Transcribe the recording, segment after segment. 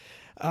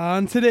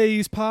On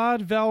today's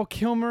pod, Val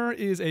Kilmer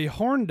is a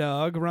horn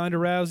dog, Ronda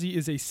Rousey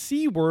is a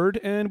C word,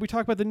 and we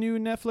talk about the new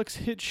Netflix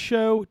hit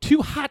show,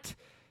 Too Hot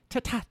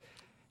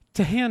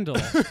to Handle.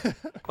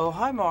 Oh,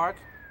 hi, Mark.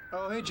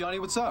 Oh, hey, Johnny,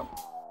 what's up?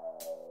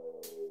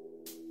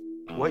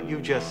 What you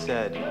just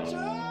said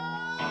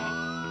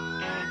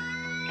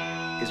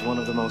is one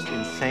of the most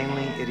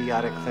insanely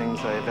idiotic things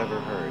I have ever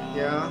heard.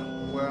 Yeah,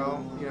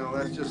 well,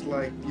 that's just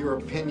like your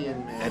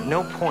opinion, man. At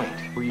no point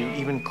were you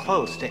even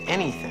close to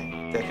anything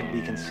that could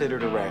be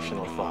considered a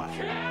rational thought.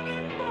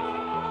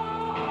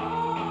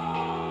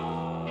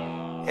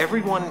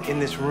 Everyone in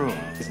this room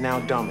is now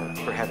dumber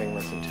for having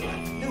listened to it.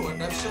 I knew it.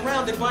 I'm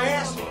surrounded by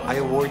assholes. I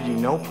award you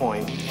no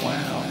point.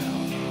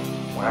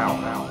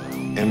 Wow.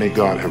 And may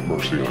God have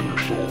mercy on your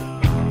soul.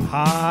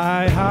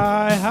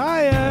 Hiya,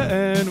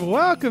 and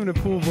welcome to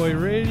Pool Boy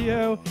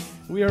Radio.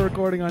 We are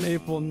recording on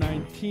April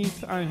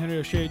 19th. I'm Henry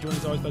O'Shea, joined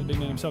as always by the big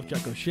man himself,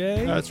 Jack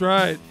O'Shea. That's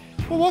right.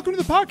 Well, welcome to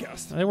the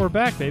podcast. And we're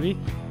back, baby.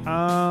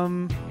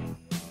 Not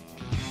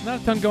a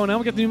ton going on.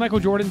 We got the new Michael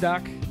Jordan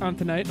doc on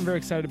tonight. I'm very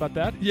excited about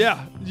that.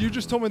 Yeah, you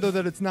just told me though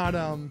that it's not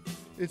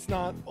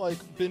like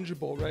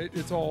bingeable, right?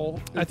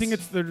 I think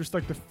they're just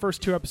like the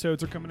first two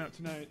episodes are coming out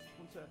tonight.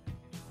 One sec.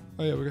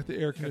 Oh yeah, we got the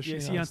air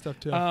conditioning AC on stuff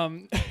too.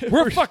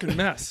 We're a fucking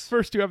mess.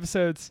 First two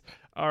episodes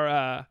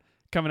are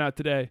coming out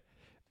today,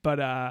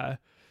 but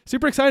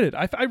super excited.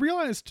 I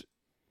realized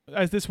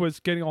as this was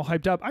getting all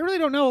hyped up, I really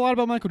don't know a lot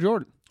about Michael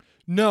Jordan.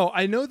 No,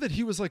 I know that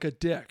he was like a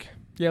dick.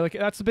 Yeah, like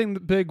that's the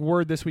big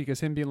word this week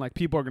is him being like,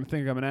 people are going to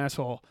think I'm an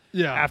asshole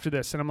after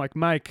this. And I'm like,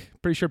 Mike,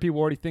 pretty sure people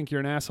already think you're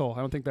an asshole. I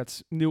don't think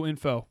that's new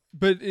info.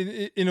 But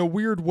in a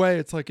weird way,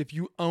 it's like if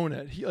you own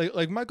it. He,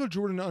 like Michael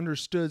Jordan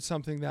understood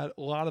something that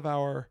a lot of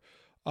our,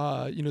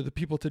 the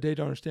people today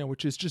don't understand,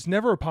 which is just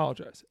never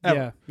apologize.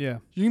 Ever. Yeah.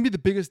 You can be the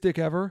biggest dick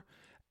ever,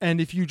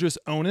 and if you just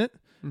own it,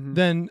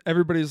 then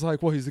everybody's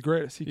like, well, he's the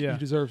greatest. He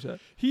deserves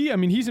it.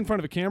 He's in front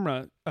of a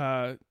camera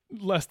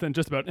less than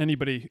just about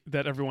anybody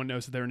that everyone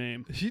knows their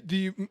name.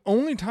 The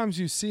only times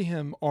you see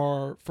him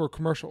are for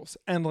commercials,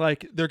 and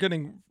like they're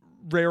getting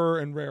rarer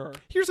and rarer.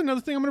 Here's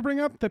another thing I'm going to bring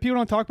up that people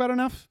don't talk about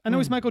enough. I know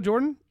he's Michael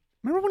Jordan.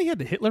 Remember when he had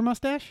the Hitler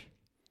mustache?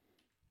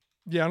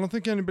 Yeah, I don't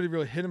think anybody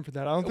really hit him for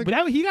that. I don't think. But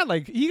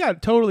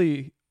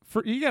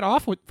he got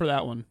off for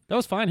that one. That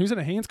was fine. He was in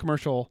a Hanes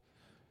commercial.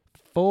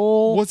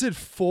 Was it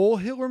full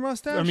Hitler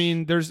mustache? I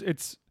mean,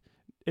 it's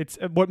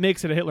what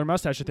makes it a Hitler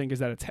mustache, I think, is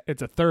that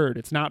it's a third.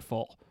 It's not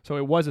full. So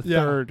it was a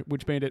third,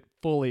 which made it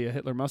fully a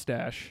Hitler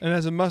mustache. And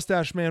as a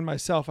mustache man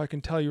myself, I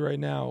can tell you right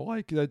now,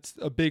 like that's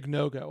a big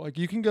no-go. Like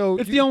you can go.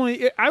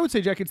 I would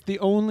say, Jack, it's the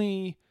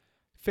only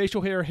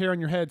facial hair on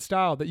your head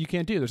style that you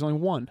can't do. There's only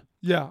one.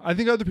 Yeah, I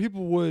think other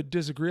people would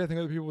disagree. I think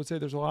other people would say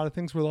there's a lot of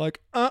things where they're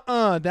like,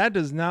 that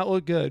does not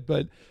look good.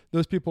 But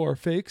those people are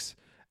fakes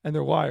and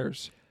they're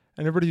liars.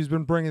 And everybody who's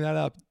been bringing that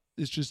up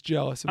is just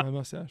jealous of my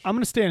mustache. I'm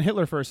going to stay on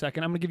Hitler for a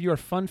second. I'm going to give you our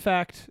fun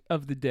fact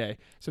of the day.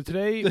 So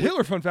today...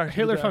 Hitler fun fact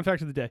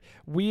of the day.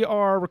 We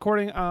are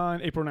recording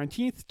on April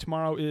 19th.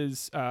 Tomorrow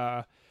is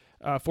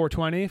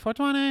 420.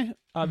 420,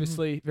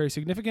 obviously very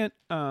significant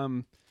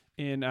in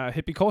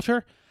hippie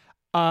culture.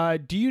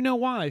 Do you know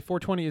why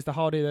 420 is the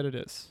holiday that it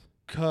is?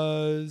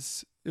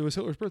 Because it was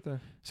Hitler's birthday.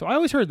 So I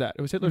always heard that.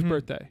 It was Hitler's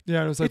birthday. Yeah,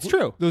 and it was like... It's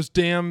true. Those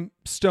damn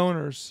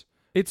stoners...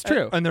 It's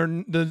true. And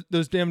they're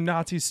those damn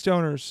Nazi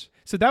stoners.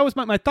 So that was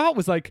my thought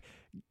was like,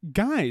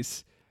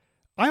 guys,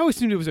 I always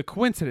assumed it was a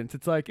coincidence.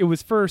 It's like it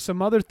was for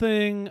some other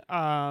thing,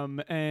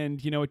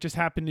 and it just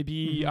happened to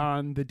be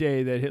on the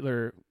day that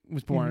Hitler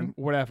was born,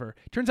 whatever.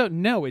 Turns out,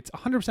 no, it's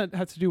 100%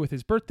 has to do with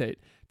his birth date.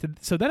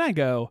 So then I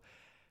go,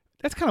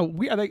 that's kind of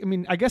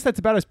weird. I guess that's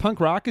about as punk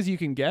rock as you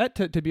can get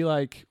to be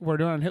like, we're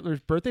doing on Hitler's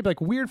birthday. But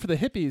like weird for the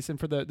hippies and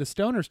for the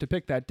stoners to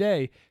pick that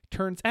day.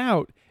 Turns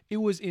out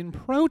it was in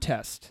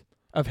protest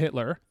of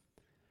Hitler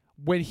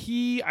when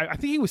I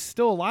think he was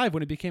still alive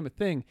when it became a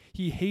thing.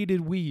 He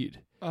hated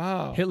weed.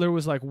 Oh. Hitler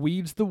was like,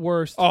 weed's the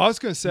worst. Oh, I was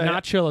going to say.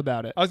 Not chill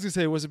about it. I was going to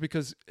say, was it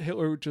because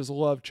Hitler just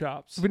loved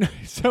chops?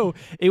 So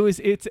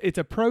it's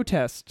a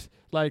protest.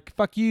 Like,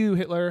 fuck you,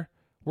 Hitler.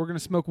 We're going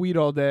to smoke weed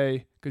all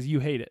day because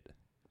you hate it.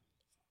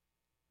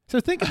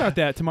 So think about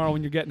that tomorrow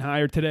when you're getting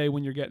high or today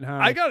when you're getting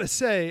high. I got to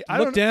say.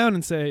 Look down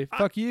and say,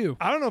 fuck you.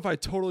 I don't know if I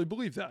totally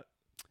believe that.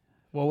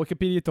 Well,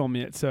 Wikipedia told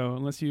me it, so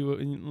unless you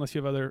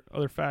have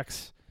other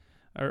facts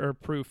or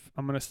proof,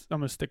 I'm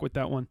gonna stick with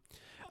that one.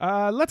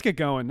 Let's get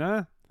going,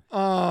 huh?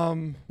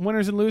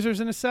 Winners and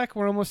losers in a sec.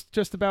 We're almost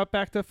just about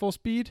back to full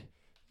speed.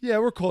 Yeah,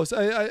 we're close.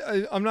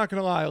 I'm not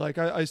gonna lie. Like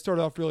I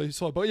started off really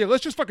slow, but yeah,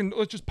 let's just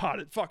pot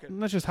it. Fuck it.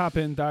 Let's just hop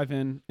in, dive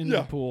into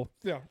the pool.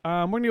 Yeah.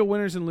 We're gonna go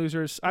winners and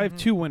losers. I have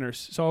two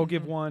winners, so I'll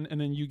give one, and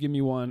then you give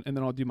me one, and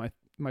then I'll do my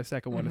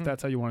second one if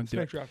that's how you want to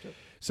do it.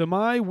 So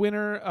my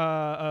winner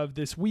of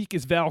this week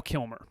is Val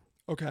Kilmer.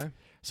 Okay.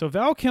 So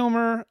Val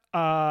Kilmer,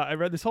 I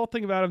read this whole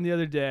thing about him the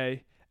other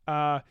day.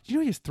 Do you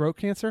know he has throat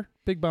cancer?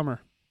 Big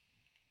bummer.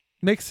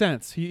 Makes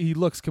sense. He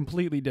looks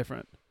completely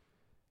different,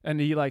 and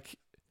he like.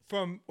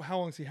 From how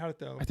long has he had it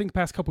though? I think the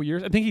past couple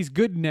years. I think he's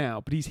good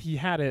now, but he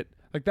had it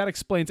Like that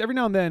explains. Every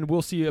now and then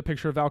we'll see a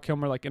picture of Val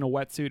Kilmer like in a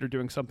wetsuit or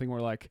doing something.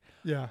 We're like,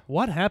 Yeah.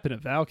 what happened to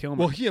Val Kilmer?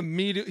 Well,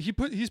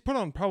 he's put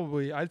on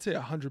probably, I'd say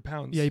 100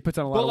 pounds. Yeah, he puts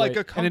on a lot But of like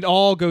weight, and it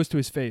all goes to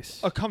his face.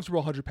 a comfortable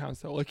 100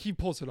 pounds though. Like he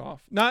pulls it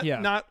off.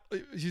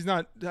 He's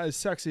not as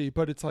sexy,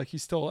 but it's like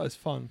he's still as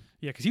fun.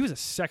 Yeah, because he was a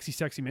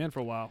sexy man for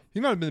a while. He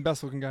might have been the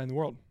best looking guy in the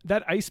world.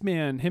 That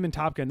Iceman, him and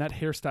Top Gun, that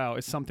hairstyle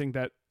is something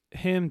that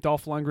him,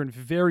 Dolph Lundgren,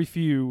 very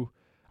few.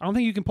 I don't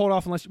think you can pull it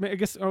off unless. I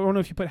guess I don't know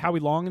if you put Howie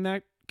Long in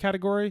that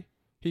category.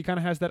 He kind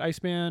of has that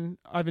Iceman,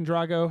 Ivan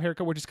Drago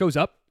haircut where it just goes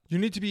up. You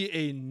need to be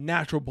a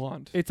natural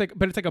blonde. It's like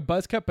a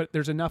buzz cut, but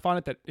there's enough on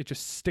it that it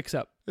just sticks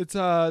up. It's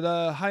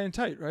the high and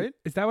tight, right?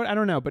 Is that what? I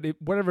don't know, but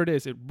whatever it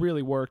is, it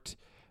really worked.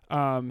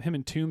 Him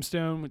and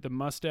Tombstone with the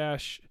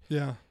mustache.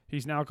 Yeah.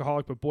 He's an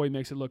alcoholic, but boy, he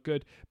makes it look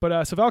good.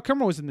 But so Val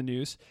Kilmer was in the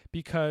news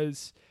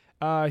because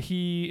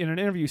he, in an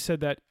interview, said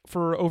that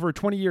for over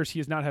 20 years he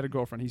has not had a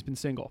girlfriend. He's been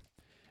single.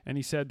 And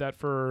he said that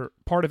for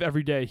part of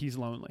every day he's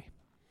lonely.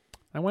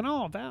 I went,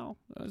 oh, Val.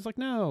 I was like,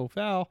 no,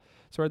 Val.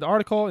 So I read the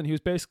article, and he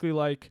was basically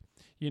like,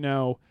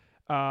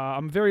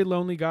 I'm a very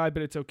lonely guy,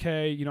 but it's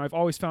okay. I've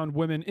always found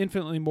women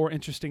infinitely more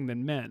interesting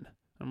than men.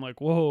 I'm like,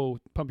 whoa,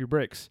 pump your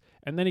brakes.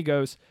 And then he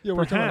goes, Yeah,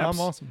 we're talking about I'm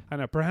awesome. I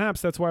know, perhaps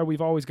that's why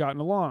we've always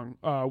gotten along.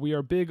 We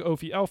are big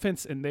oafy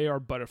elephants, and they are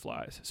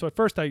butterflies. So at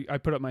first I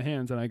put up my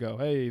hands, and I go,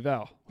 hey,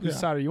 Val, whose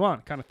side are you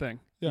on? Kind of thing.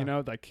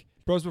 Yeah. Like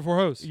bros before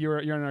hoes. you're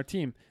on our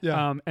team.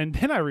 Yeah. And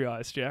then I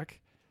realized,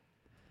 Jack,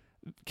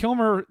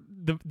 Kilmer,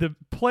 the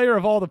player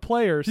of all the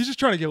players, He's just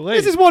trying to get laid.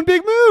 this is one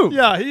big move.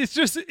 Yeah, he's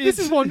just. This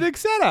is one big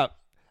setup.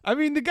 I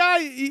mean, the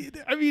guy,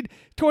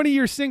 20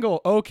 years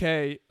single.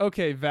 Okay,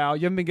 Val,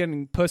 you haven't been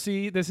getting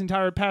pussy this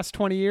entire past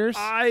 20 years?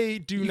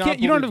 I do you not.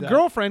 You don't have believe a that.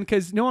 girlfriend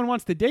because no one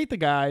wants to date the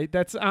guy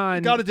that's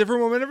on. Got a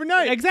different woman every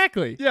night.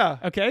 Exactly. Yeah.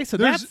 Okay, so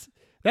There's-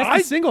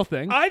 that's the single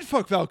thing. I'd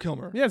fuck Val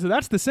Kilmer. Yeah, so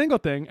that's the single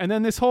thing. And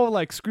then this whole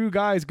like screw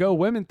guys, go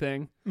women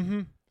thing.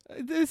 Mm-hmm.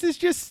 This is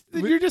just,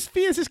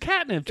 this is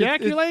catnip,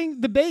 Jack. You're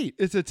laying the bait.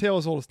 It's a tale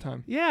as old as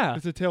time. Yeah.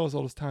 It's a tale as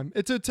old as time.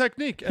 It's a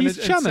technique. And He's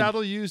it's chumming.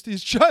 sadly used.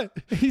 He's chumming.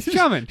 He's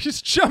chumming.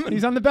 He's chumming.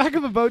 He's on the back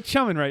of a boat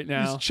chumming right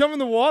now. He's chumming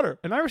the water.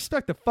 And I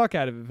respect the fuck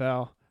out of it,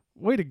 Val.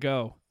 Way to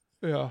go.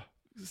 Yeah.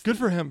 Good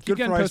for him. Keep Good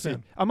getting for pussy.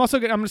 Iceman. I'm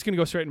just going to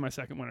go straight into my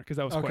second winner because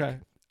that was quick. Okay.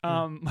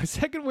 My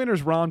second winner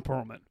is Ron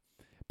Perlman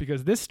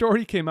because this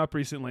story came up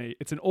recently.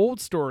 It's an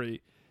old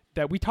story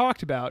that we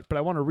talked about, but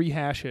I want to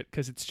rehash it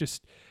because it's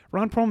just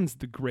Ron Perlman's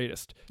the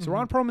greatest. So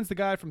Ron Perlman's the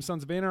guy from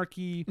Sons of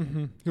Anarchy.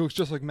 Mm-hmm. He looks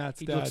just like Matt's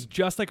He dad. looks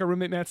just like our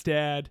roommate Matt's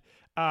dad.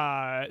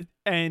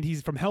 And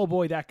he's from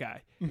Hellboy, that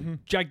guy. Mm-hmm.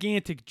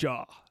 Gigantic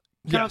jaw.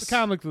 Yes.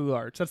 Comically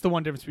large. That's the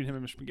one difference between him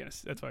and Mr.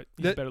 McGinnis. That's why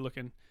he's a better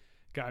looking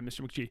guy,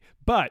 Mr. McGee.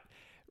 But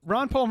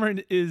Ron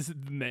Perlman is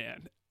the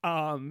man.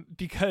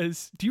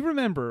 Because do you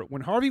remember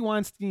when Harvey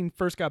Weinstein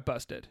first got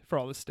busted for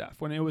all this stuff?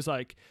 When it was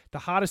like the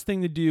hottest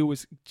thing to do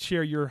was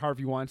share your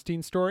Harvey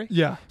Weinstein story.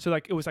 Yeah. So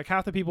like it was like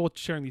half the people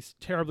sharing these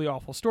terribly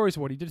awful stories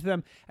of what he did to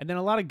them, and then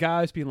a lot of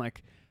guys being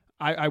like,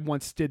 I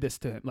once did this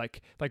to him.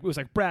 Like it was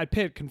like Brad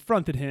Pitt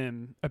confronted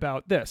him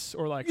about this,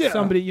 or like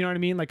somebody, you know what I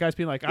mean? Like guys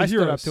being like, I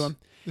stood up to him.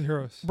 The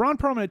heroes. Ron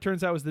Perlman, it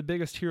turns out, was the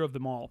biggest hero of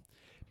them all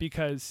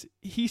because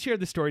he shared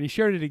the story and he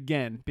shared it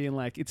again, being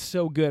like, it's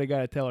so good, I got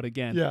to tell it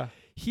again. Yeah.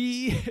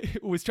 He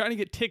was trying to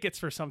get tickets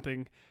for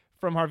something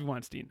from Harvey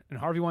Weinstein, and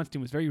Harvey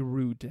Weinstein was very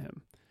rude to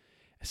him.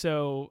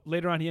 So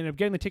later on, he ended up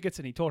getting the tickets,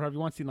 and he told Harvey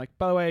Weinstein, like,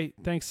 by the way,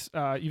 thanks,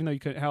 even though you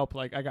couldn't help,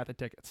 like, I got the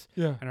tickets.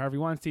 Yeah. And Harvey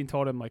Weinstein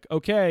told him, like,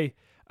 okay,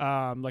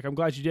 like, I'm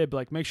glad you did, but,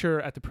 like, make sure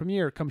at the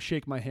premiere, come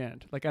shake my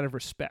hand, like, out of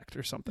respect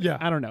or something. Yeah.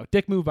 I don't know.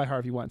 Dick move by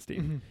Harvey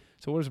Weinstein. Mm-hmm.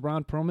 So what does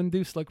Ron Perlman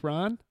do, Slick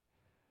Ron?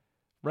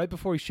 Right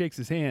before he shakes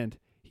his hand,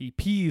 he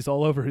pees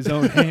all over his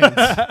own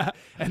hands.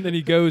 And then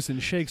he goes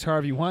and shakes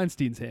Harvey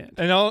Weinstein's hand.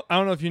 And I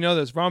don't know if you know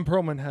this, Ron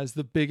Perlman has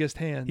the biggest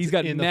hands He's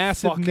got in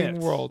massive the fucking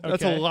mitts. world.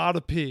 That's Okay. a lot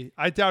of pee.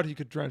 I doubt he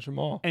could drench them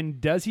all. And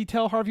does he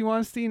tell Harvey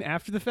Weinstein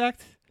after the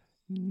fact?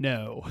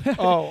 No.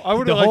 Oh, I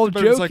would The have whole liked it,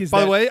 but it was joke like, is by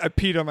the that way, I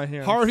peed on my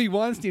hands. Harvey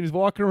Weinstein is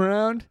walking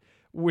around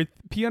with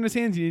pee on his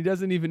hands and he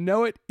doesn't even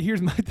know it.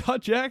 Here's my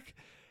thought, Jack.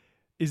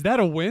 Is that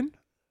a win?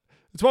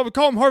 That's why we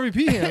call him Harvey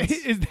Pee Hands.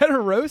 Is that a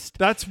roast?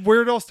 That's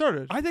where it all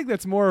started. I think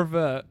that's more of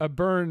a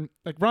burn.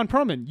 Like Ron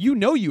Perlman, you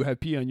know you have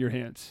pee on your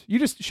hands. You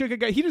just shook a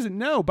guy. He doesn't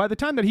know. By the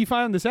time that he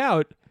found this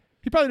out,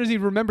 he probably doesn't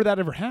even remember that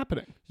ever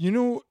happening. You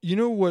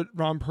know what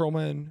Ron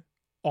Perlman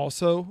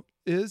also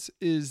is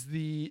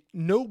the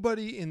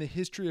nobody in the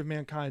history of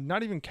mankind,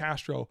 not even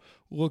Castro,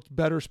 looked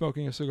better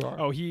smoking a cigar.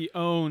 Oh, he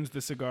owns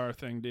the cigar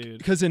thing, dude.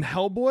 Because in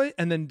Hellboy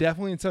and then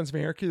definitely in Sons of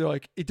Anarchy, they're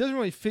like, it doesn't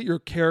really fit your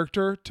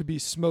character to be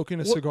smoking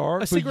a cigar.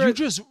 But cigarette-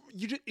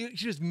 he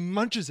just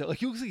munches it. Like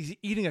he looks like he's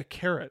eating a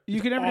carrot. You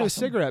It's could never do a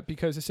awesome. cigarette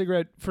because a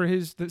cigarette for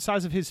the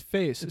size of his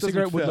face, a doesn't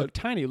cigarette would fit. look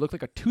tiny. It would look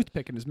like a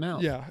toothpick in his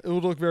mouth. Yeah, it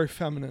would look very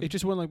feminine. It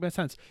just wouldn't make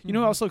sense. You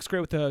know who else looks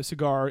great with a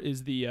cigar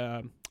is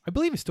the I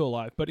believe he's still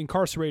alive, but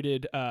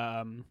incarcerated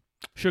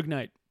Suge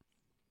Knight.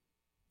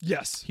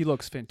 yes. He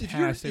looks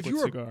fantastic If with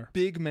you're cigar. a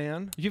big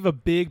man If you have a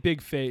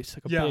big face,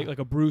 like Yeah. like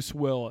a Bruce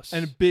Willis,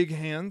 and big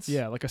hands,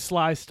 yeah, like a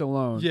Sly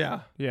Stallone.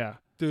 yeah, Yeah.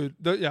 Dude,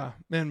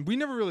 man, we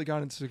never really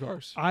got into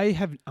cigars. I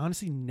have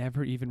honestly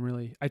never even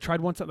really. I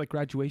tried once at like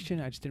graduation.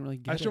 I just didn't really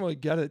get I just it. don't really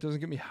get it. It doesn't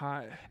get me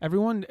high.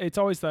 Everyone, it's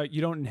always like you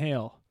don't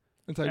inhale.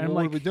 It's like, And well,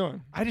 I'm what are we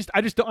doing? I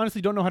just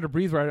honestly don't know how to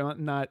breathe right.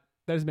 That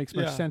doesn't make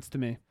much Yeah. sense to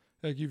me.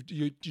 Like you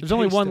There's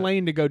only taste one it.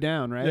 lane to go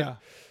down, right? Yeah.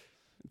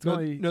 It's No,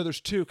 only, no,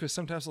 there's two because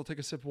sometimes they'll take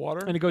a sip of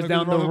water and it goes they'll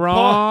down go the pipe,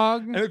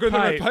 wrong and it goes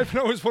down the pipe. pipe. And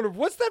I always wonder,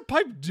 what's that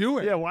pipe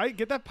doing? Yeah, why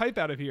get that pipe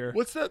out of here?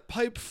 What's that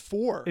pipe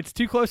for? It's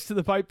too close to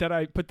the pipe that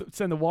I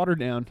send the water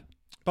down.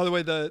 By the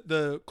way,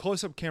 the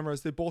close-up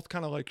cameras, they both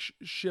kind of like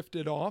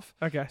shifted off.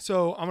 Okay.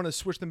 So I'm gonna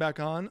switch them back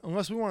on,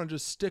 unless we want to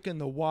just stick in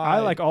the wide. I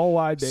like all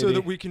wide, baby. so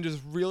that we can just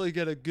really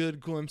get a good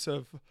glimpse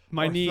of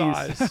my our knees,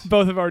 thighs.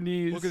 both of our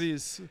knees. Look at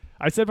these.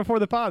 I said before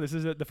the pod, this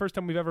is the first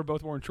time we've ever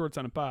both worn shorts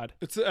on a pod.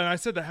 And I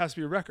said that has to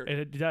be a record.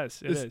 It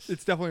does. It is.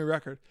 It's definitely a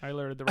record. I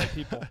alerted the right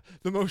people.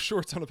 The most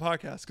shorts on a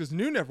podcast because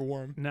New never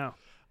wore them.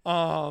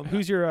 No.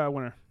 Who's your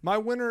winner? My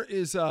winner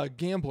is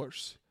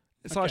Gamblers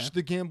 /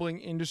 the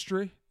gambling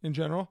industry in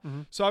general.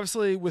 Mm-hmm. So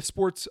obviously with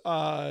sports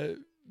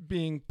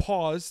being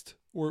paused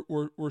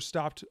or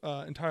stopped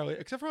entirely,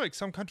 except for like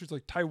some countries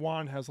like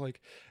Taiwan has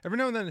like every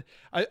now and then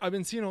I've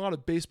been seeing a lot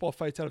of baseball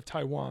fights out of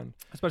Taiwan.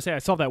 I was about to say I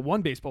saw that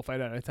one baseball fight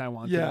out of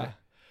Taiwan. Yeah.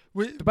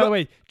 Today. By the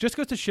way, just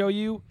goes to show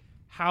you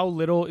how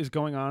little is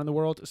going on in the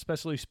world,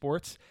 especially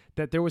sports,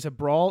 that there was a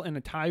brawl in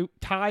a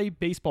Thai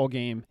baseball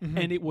game,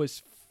 and it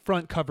was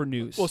front cover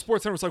news. Well,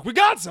 Sports Center was like, we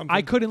got something.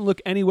 I couldn't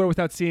look anywhere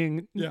without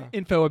seeing Yeah.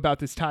 info about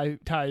this Thai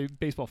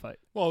baseball fight.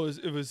 Well,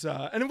 it was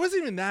and it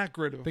wasn't even that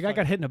great of a The guy fight.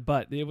 got hit in the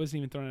butt. It wasn't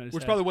even thrown at his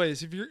Which, head. by the way,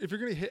 is if you're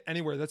gonna hit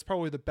anywhere, that's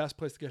probably the best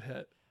place to get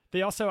hit.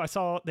 They also, I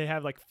saw they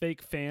have like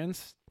fake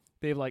fans.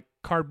 They have like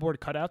cardboard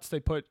cutouts they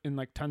put in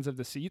like tons of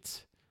the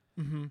seats.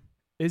 Mm-hmm.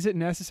 Is it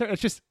necessary?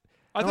 It's just,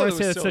 I thought don't want it to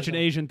say was that's silly, such an though.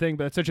 Asian thing,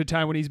 but it's such a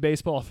Taiwanese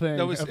baseball thing.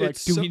 That was- of like,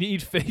 it's do so- we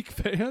need fake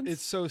fans?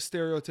 It's so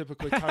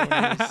stereotypically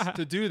Taiwanese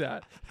to do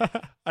that.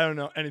 I don't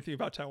know anything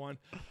about Taiwan,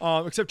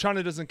 except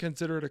China doesn't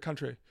consider it a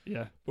country,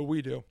 yeah, but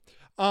we do.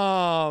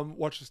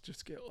 Watch this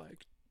just get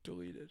like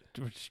deleted.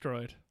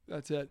 destroyed.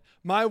 That's it.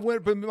 My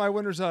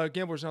winner's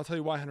Gamblers, and I'll tell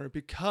you why, Henry.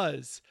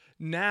 Because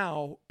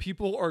now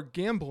people are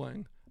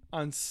gambling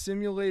on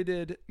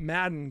simulated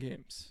Madden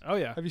games. Oh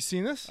yeah. Have you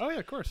seen this? Oh yeah,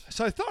 of course.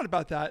 So I thought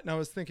about that, and I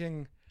was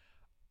thinking,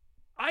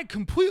 I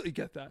completely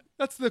get that.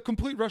 That's the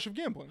complete rush of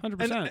gambling.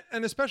 100%.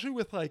 And especially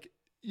with like,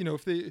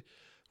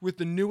 with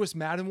the newest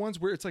Madden ones,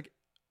 where it's like,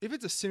 if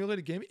it's a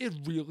simulated game, it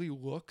really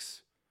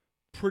looks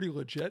pretty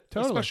legit.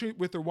 Totally. Especially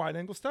with their wide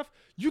angle stuff.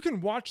 You can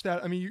watch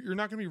that. I mean, you're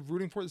not going to be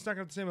rooting for it. It's not going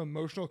to have the same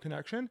emotional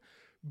connection.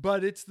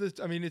 But it's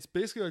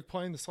basically like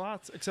playing the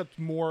slots, except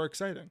more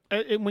exciting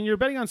When you're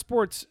betting on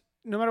sports,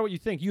 no matter what you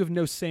think, you have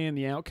no say in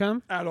the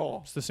outcome. at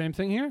all. It's the same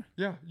thing here.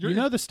 Yeah, You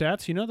know the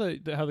stats. You know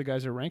how the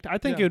guys are ranked. I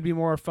think Yeah. it would be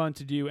more fun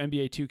to do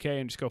NBA 2K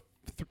and just go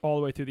all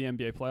the way through the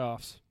NBA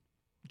playoffs.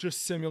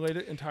 just simulate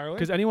it entirely.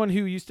 Because anyone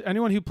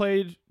who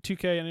played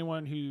 2K,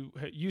 anyone who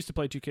used to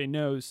play 2K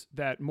knows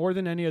that more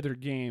than any other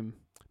game,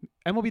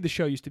 MLB The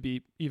Show used to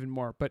be even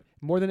more, but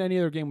more than any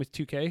other game with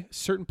 2K,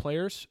 certain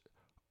players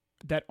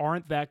that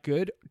aren't that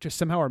good just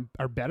somehow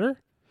are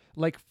better.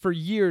 Like for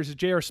years,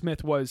 J.R.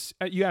 Smith was.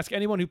 You ask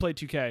anyone who played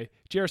 2K,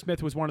 J.R.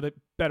 Smith was one of the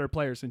better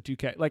players in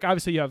 2K. Like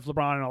obviously you have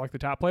LeBron and all like the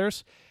top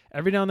players.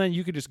 Every now and then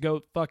you could just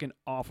go fucking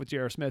off with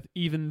J.R. Smith,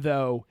 even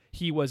though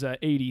he was a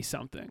 80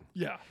 something.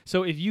 Yeah.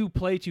 So if you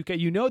play 2K,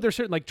 you know there's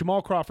certain, like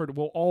Jamal Crawford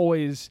will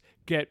always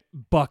get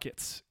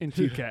buckets in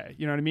 2K.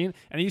 You know what I mean?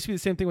 And it used to be the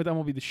same thing with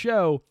MLB The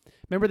Show.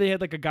 Remember they had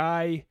like a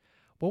guy.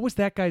 What was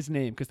that guy's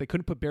name? Because they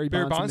couldn't put Barry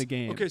Bonds in the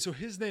game. Okay, so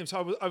his name.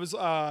 So I was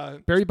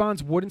Barry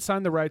Bonds wouldn't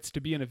sign the rights to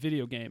be in a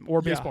video game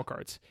or Yeah. baseball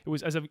cards. It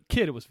was, as a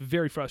kid, it was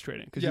very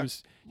frustrating because Yeah.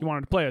 he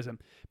wanted to play as him,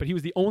 but he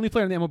was the only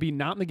player in the MLB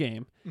not in the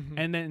game. Mm-hmm.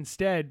 And then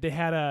instead they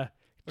had a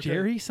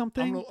Jerry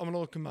something. I'm gonna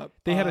look him up.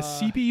 They had a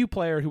CPU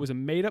player who was a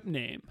made up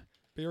name.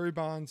 Barry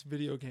Bonds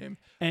video game.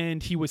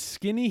 And he was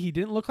skinny. He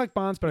didn't look like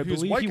Bonds, but I He was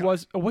believe white he guy.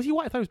 was. Oh, was he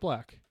white? I thought he was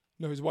black.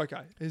 No, he's a white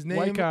guy. His name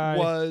White guy.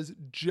 was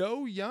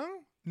Joe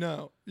Young.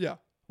 No, yeah,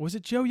 Was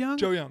it Joe Young?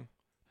 Joe Young.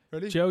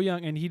 Ready? Joe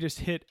Young, and he just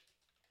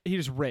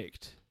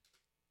raked.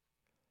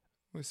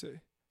 Let me see.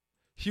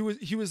 He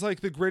was like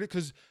the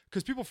greatest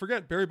because people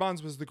forget Barry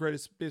Bonds was the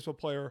greatest baseball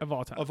player Of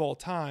all time. Of all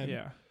time.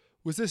 Yeah,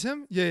 Was this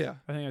him? Yeah.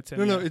 I think that's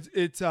him. No, yeah.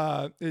 it's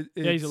Yeah,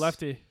 he's a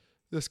lefty.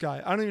 This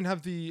guy. I don't even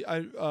have the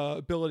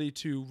ability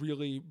to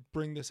really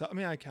bring this up. I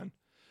mean, I can.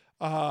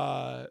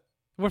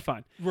 We're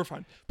fine. We're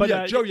fine. But, But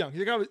yeah, uh, Joe Young.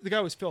 The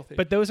guy was filthy.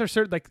 But those are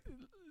certain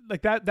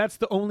like that. That's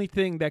the only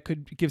thing that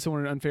could give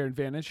someone an unfair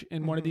advantage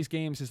in one of these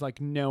games is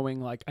like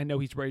knowing like I know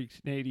he's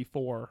ranked in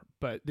 84,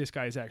 but this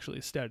guy is actually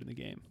a stud in the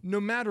game. no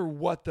matter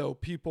what, though,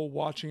 people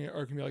watching it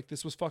are gonna be like,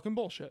 "This was fucking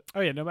bullshit." Oh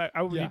yeah, no matter.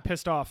 I would Yeah. be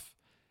pissed off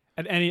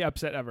at any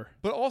upset ever.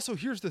 But also,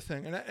 here's the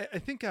thing, and I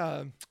think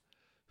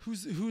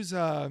who's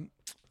the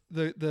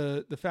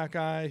fat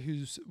guy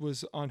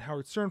was on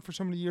Howard Stern for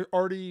so many years,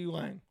 Artie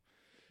Lang.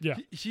 Yeah.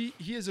 He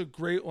has a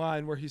great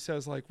line where he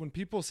says like when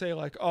people say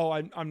like, "Oh,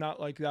 I'm not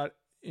like that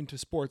into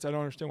sports. I don't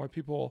understand why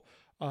people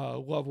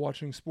love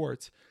watching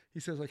sports."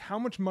 He says like, "How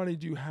much money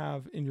do you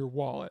have in your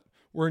wallet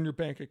or in your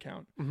bank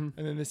account. And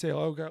then they say,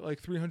 oh, I got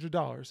like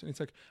 $300. And it's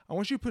like, I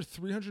want you to put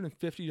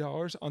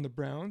 $350 on the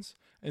Browns.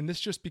 And this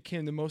just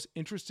became the most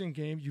interesting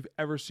game you've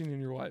ever seen in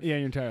your life. Yeah,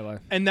 your entire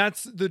life. And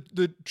that's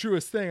the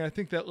truest thing. I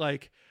think that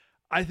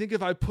I think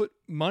if I put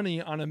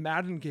money on a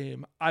Madden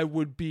game, I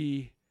would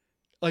be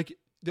like,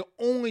 the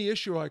only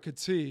issue I could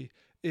see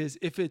is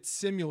if it's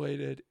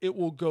simulated, it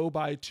will go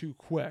by too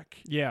quick.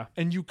 Yeah.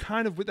 And you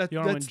kind of, that's You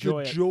don't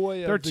enjoy the it.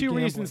 joy of There are the two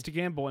gambling. reasons to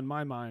gamble in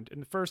my mind. And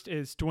the first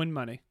is to win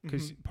money,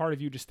 because part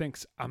of you just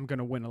thinks, I'm going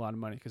to win a lot of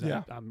money because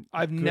Yeah. I'm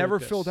I've good never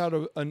at this. filled out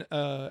an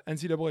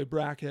NCAA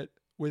bracket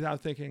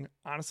without thinking,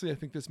 honestly, I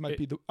think this might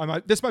be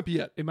this might be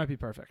it. It might be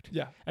perfect.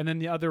 Yeah. And then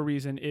the other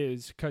reason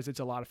is because it's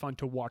a lot of fun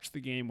to watch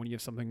the game when you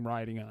have something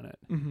riding on it.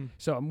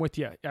 So I'm with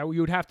you. You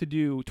would have to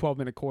do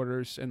 12-minute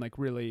quarters and like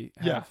really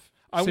Yeah.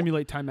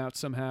 simulate timeouts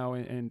somehow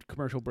and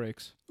commercial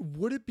breaks.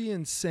 Would it be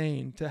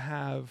insane to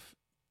have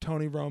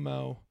Tony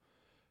Romo,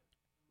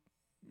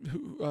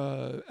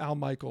 Al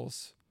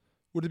Michaels?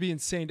 Would it be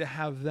insane to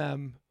have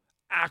them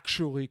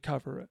actually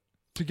cover it?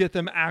 To get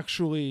them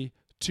actually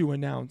to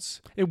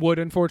announce? It would,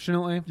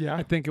 unfortunately. Yeah.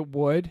 I think it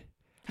would.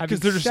 Because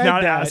they're just Having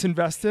not said that, as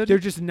invested? They're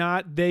just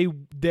not. They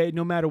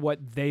no matter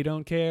what, they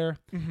don't care.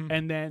 Mm-hmm.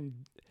 And then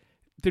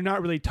they're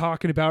not really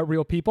talking about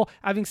real people.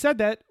 Having said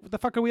that, what the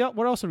fuck are we?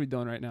 What else are we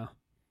doing right now?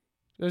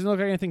 Doesn't look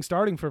like anything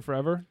starting for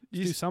forever.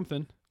 Let's do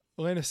something.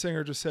 Elena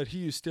Singer just said he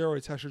used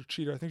steroids, hashtag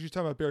cheater. I think she's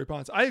talking about Barry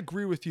Bonds. I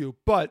agree with you,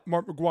 but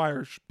Mark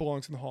McGuire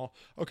belongs in the hall.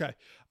 Okay.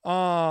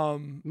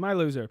 My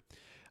loser.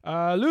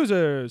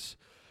 Losers.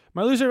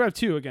 My loser, I have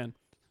two again.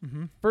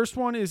 Mm-hmm. First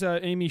one is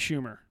Amy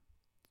Schumer.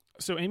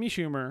 So Amy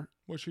Schumer,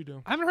 What's she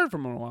do? I haven't heard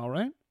from her in a while,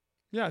 right?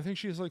 Yeah, I think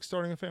she's like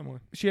starting a family.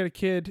 She had a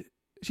kid.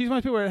 She's one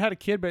of the people that had a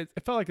kid, but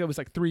it felt like that was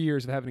like 3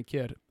 years of having a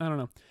kid. I don't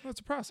know. Well, it's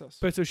a process.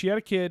 But so she had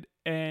a kid,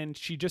 and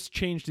she just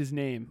changed his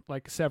name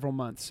like several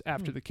months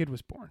after the kid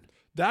was born.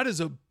 That is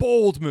a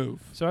bold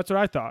move. So that's what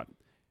I thought.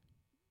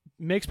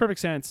 Makes perfect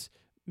sense.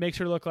 Makes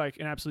her look like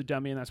an absolute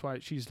dummy, and that's why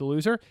she's the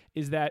loser,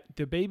 is that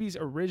the baby's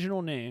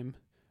original name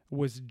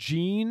was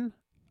Jean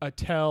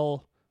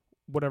Attell,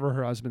 whatever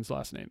her husband's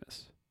last name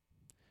is.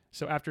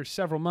 So after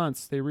several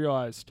months, they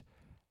realized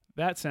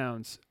that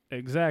sounds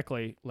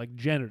exactly like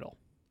genital.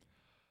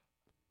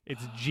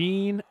 It's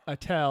Jean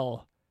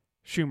Attell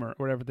Schumer,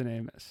 whatever the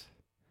name is.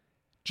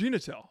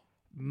 Genatel.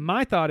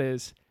 My thought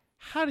is,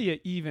 how do you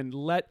even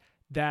let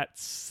that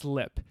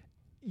slip?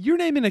 You're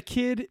naming a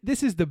kid.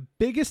 This is the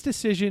biggest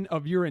decision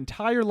of your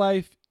entire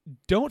life.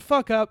 Don't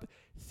fuck up.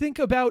 Think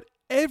about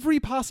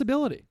every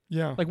possibility.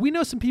 Yeah. Like, we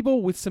know some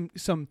people with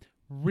some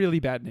really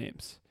bad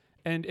names,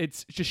 and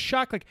it's just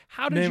shock. Like,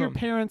 how did Name your 'em.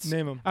 parents?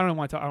 Name 'em. I don't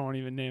want to. I don't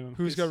even name them.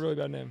 Who's got a really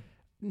bad name?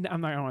 I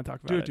don't want to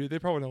talk about it. Dude, they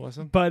probably don't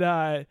listen.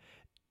 But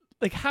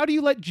like, how do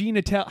you let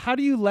Gina tell? How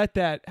do you let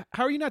that?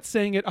 How are you not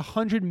saying it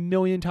 100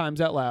 million times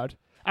out loud?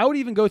 I would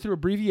even go through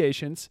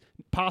abbreviations,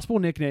 possible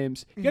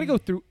nicknames. You got to go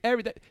through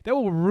everything. That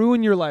will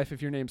ruin your life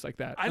if your name's like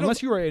that.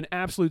 Unless you are an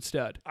absolute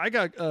stud. I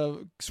got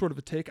sort of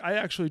a take. I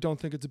actually don't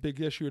think it's a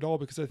big issue at all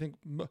because I think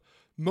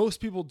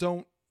most people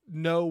don't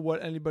know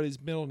what anybody's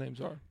middle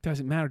names are.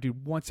 Doesn't matter,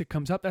 dude. Once it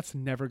comes up, that's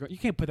never going. You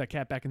can't put that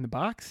cat back in the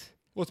box.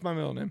 What's my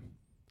middle name?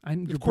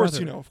 Of course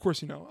you know. Of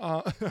course you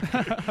know.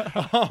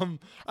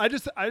 I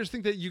just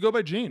think that you go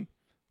by Gene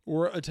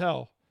or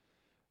Attell,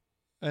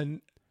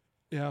 and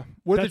yeah.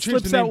 What did That they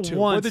change slips the name out to?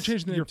 once. What did they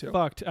change the name You're to?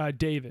 fucked.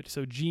 David.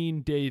 So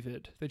Gene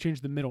David. They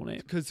changed the middle name.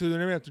 Because so they're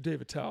naming after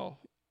David Tell.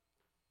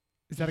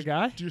 Is that a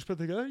guy? Did you just put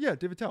it together? Yeah,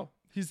 David Tell.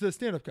 He's the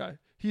stand-up guy.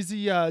 He's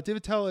the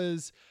David Tell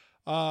is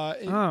in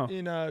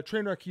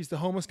Trainwreck. He's the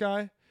homeless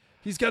guy.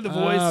 He's got the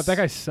voice. That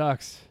guy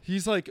sucks.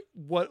 He's like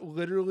what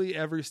literally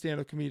every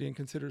stand-up comedian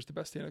considers the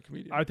best stand-up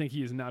comedian. I think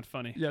he is not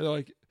funny. Yeah, they're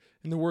like,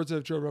 in the words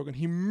of Joe Rogan,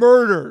 he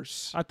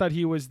murders. I thought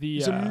he was the.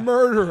 He's a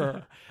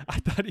murderer. I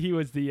thought he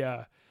was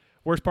the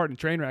worst part in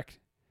Trainwreck.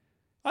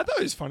 I thought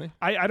he was funny.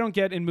 I don't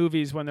get in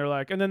movies when they're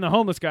like, and then the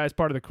homeless guy is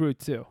part of the crew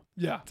too.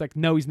 Yeah. It's like,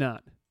 no, he's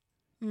not.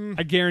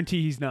 I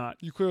guarantee he's not.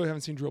 You clearly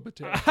haven't seen Drill Bit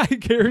Taylor. I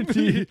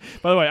guarantee.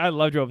 By the way, I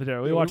love Drill Bit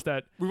Taylor. We watched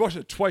that. We watched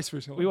it twice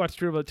recently. We watched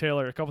Drill Bit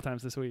Taylor a couple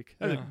times this week.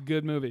 That's Yeah. a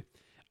good movie.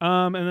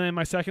 And then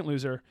my second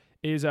loser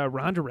is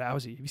Ronda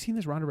Rousey. Have you seen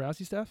this Ronda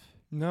Rousey stuff?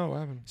 No, I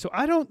haven't. So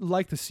I don't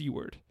like the C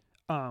word.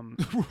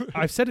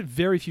 I've said it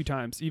very few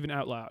times, even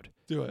out loud.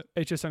 Do it.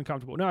 It's just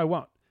uncomfortable. No, I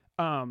won't.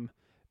 I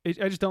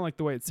just don't like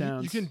the way it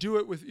sounds. You can do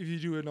it if you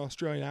do an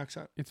Australian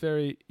accent. It's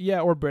very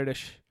or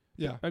British.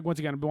 Yeah. Like, once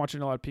again, I've been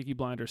watching a lot of Peaky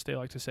Blinders. They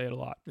like to say it a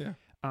lot. Yeah.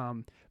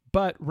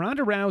 But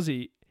Ronda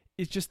Rousey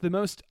is just the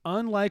most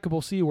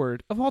unlikable C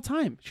word of all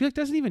time. She like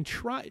doesn't even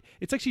try.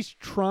 It's like she's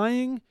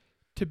trying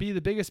to be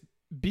the biggest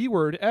B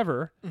word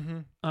ever,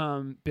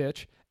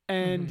 bitch.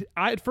 And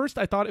at first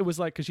I thought it was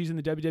like because she's in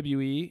the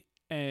WWE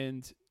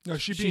and No,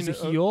 she's a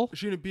heel. Is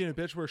she being a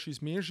bitch where she's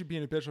mean, or is she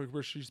being a bitch like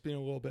where she's being a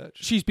little bitch?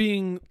 She's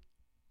being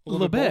a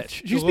little bit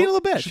bitch. both? She's being a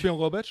little bitch. She's being a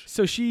little bitch.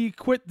 So she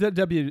quit the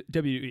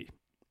WWE.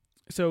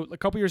 So a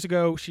couple years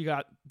ago, she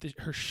got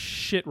her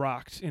shit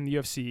rocked in the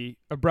UFC.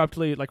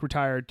 Abruptly, like,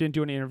 retired. Didn't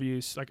do any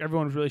interviews. Like,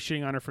 everyone was really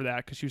shitting on her for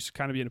that because she was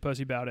kind of being a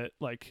pussy about it.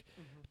 Like,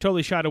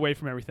 totally shied away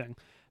from everything.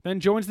 Then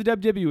joins the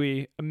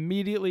WWE,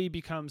 immediately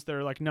becomes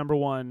their like number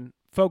one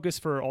focus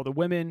for all the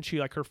women. She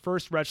like her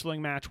first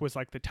wrestling match was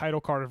like the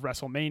title card of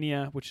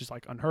WrestleMania, which is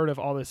like unheard of,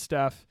 all this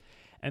stuff.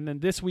 And then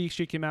this week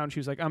she came out and she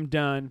was like, I'm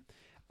done.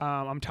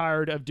 I'm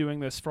tired of doing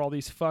this for all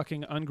these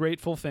fucking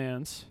ungrateful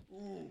fans.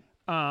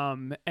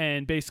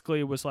 And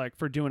basically was like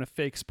for doing a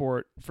fake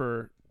sport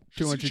for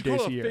 200 she days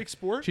called a it year. Fake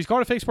sport? She's called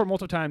it a fake sport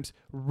multiple times.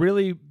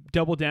 Really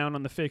doubled down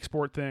on the fake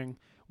sport thing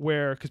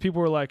where, because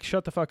people were like,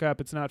 shut the fuck up,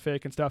 it's not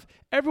fake and stuff.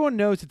 Everyone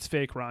knows it's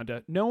fake,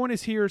 Rhonda. No one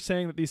is here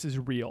saying that this is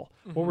real.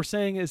 What we're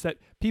saying is that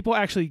people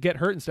actually get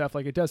hurt and stuff.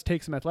 Like it does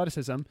take some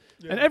athleticism.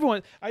 And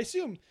everyone, I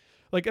assume,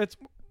 like it's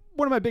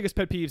one of my biggest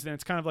pet peeves, and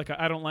it's kind of like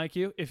I don't like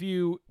you. If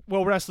you,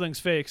 well, wrestling's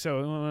fake,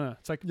 so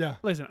it's like,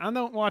 listen, I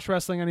don't watch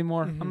wrestling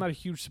anymore. I'm not a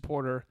huge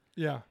supporter.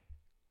 Yeah.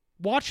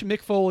 Watch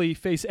Mick Foley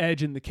face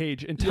Edge in the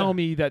cage and tell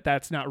me that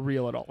that's not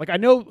real at all. Like I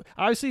know,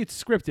 obviously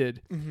it's scripted.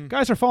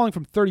 Guys are falling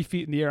from 30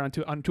 feet in the air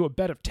onto a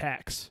bed of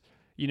tacks.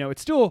 You know,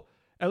 it's still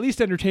at least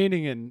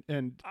entertaining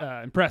and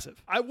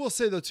impressive. I will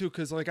say though too,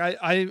 because like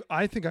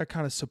I think I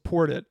kind of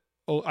support it.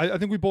 Oh, I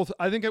think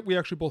we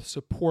actually both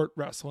support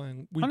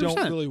wrestling. We 100%.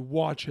 don't really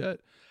watch it.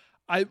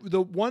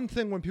 The one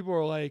thing when people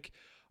are like,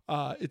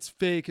 it's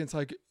fake, and it's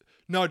like,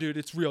 no, dude,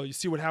 it's real. You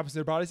see what happens to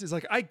their bodies. It's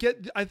like, I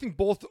think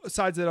both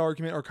sides of that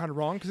argument are kind of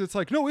wrong, because it's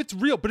like, no, it's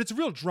real, but it's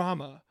real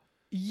drama.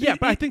 Yeah,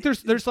 but I think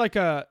there's like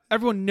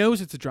everyone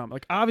knows it's a drama.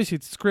 Like obviously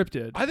it's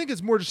scripted. I think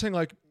it's more just saying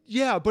like,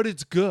 yeah, but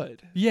it's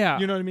good. Yeah.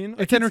 You know what I mean?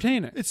 Like, It's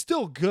entertaining. It's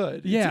still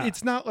good. Yeah.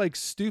 It's not like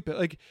stupid.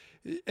 Like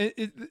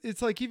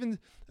it's like even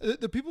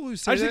the people who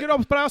say I just that,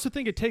 think but I also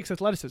think it takes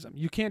athleticism.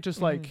 You can't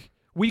just like,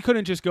 we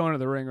couldn't just go into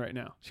the ring right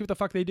now. See what the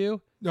fuck they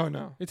do?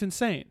 no. It's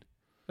insane.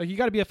 Like you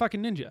got to be a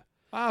fucking ninja.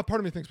 Part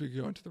of me thinks we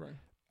could go into the ring.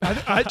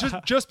 I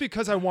just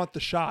because I want the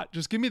shot.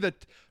 Just give me the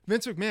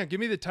Vince McMahon. Give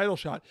me the title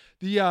shot.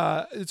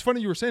 It's funny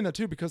you were saying that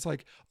too, because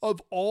like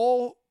of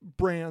all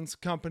brands,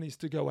 companies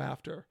to go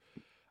after,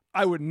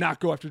 I would not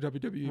go after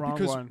WWE. Wrong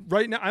because one.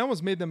 right now I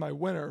almost made them my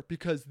winner,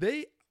 because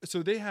they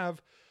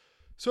have.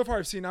 So far,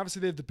 I've seen, obviously,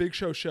 they have the Big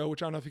Show,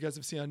 which I don't know if you guys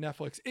have seen on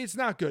Netflix. It's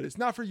not good. It's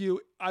not for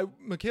you.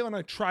 Michaela and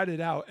I tried it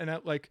out, and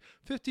at like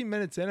 15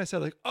 minutes in, I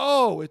said like,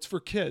 "Oh, it's for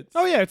kids."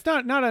 Oh yeah, it's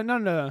not an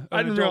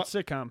adult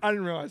sitcom. I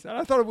didn't realize that.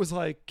 I thought it was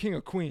like King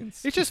of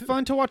Queens. It's just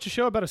fun to watch a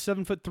show about a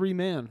 7'3"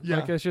 man.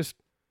 Yeah. Like it's just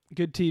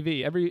good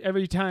TV.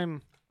 Every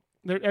time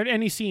there at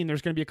any scene,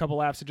 there's going to be a couple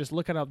laughs. So just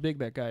look at how big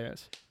that guy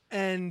is.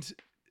 And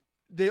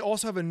they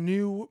also have a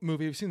new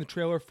movie. I've seen the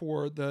trailer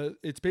for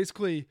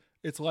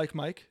it's like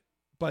Mike,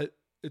 but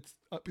it's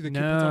the kid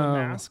puts on a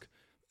mask,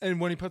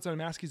 and when he puts on a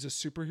mask, he's a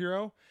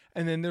superhero.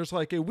 And then there's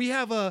like we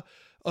have a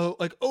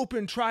like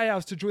open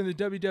tryouts to join the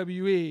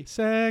WWE.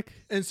 Sick.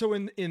 And so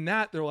in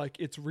that they're like,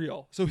 it's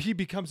real. So he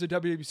becomes a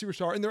WWE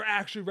superstar, and they're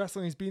actually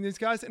wrestling. He's beating these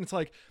guys, and it's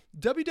like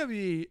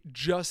WWE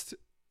just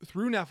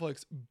through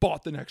Netflix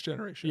bought the Next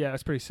Generation. Yeah,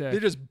 that's pretty sick. They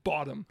just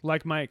bought him.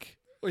 Like Mike.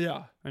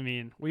 Yeah. I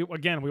mean, we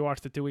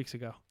watched it 2 weeks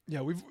ago.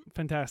 Yeah,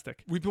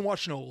 Fantastic. we've been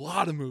watching a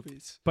lot of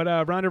movies. But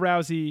Ronda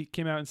Rousey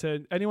came out and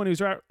said, anyone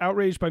who's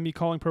outraged by me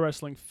calling pro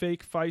wrestling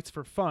fake fights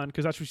for fun,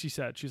 because that's what she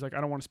said. She's like,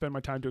 I don't want to spend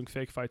my time doing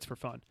fake fights for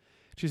fun.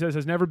 She says,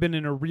 has never been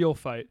in a real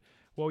fight.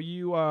 Well,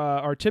 you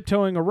are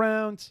tiptoeing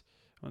around.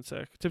 One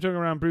sec. Tiptoeing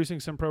around, bruising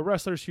some pro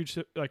wrestlers, huge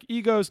like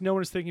egos. No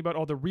one is thinking about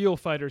all the real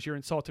fighters you're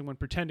insulting when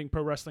pretending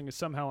pro wrestling is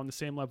somehow on the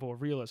same level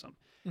of realism.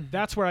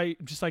 That's where I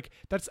just like,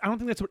 I don't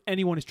think that's what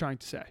anyone is trying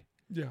to say.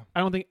 Yeah. I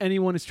don't think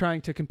anyone is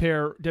trying to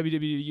compare WWE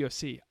to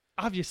UFC.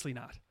 Obviously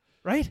not.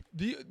 Right?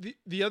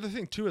 The other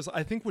thing too is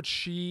I think what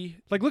she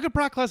like, look at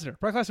Brock Lesnar.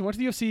 Brock Lesnar went to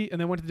the UFC and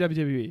then went to the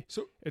WWE.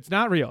 So it's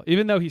not real,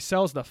 even though he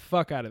sells the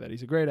fuck out of it.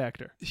 He's a great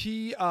actor.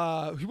 He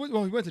went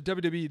to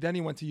WWE, then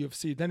he went to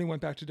UFC, then he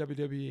went back to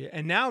WWE,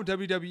 and now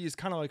WWE is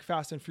kind of like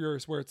Fast and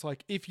Furious, where it's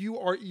like if you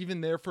are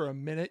even there for a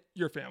minute,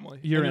 you're family.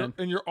 You're in,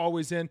 and you're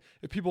always in.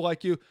 If people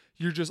like you,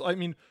 you're just. I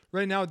mean,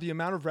 right now the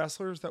amount of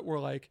wrestlers that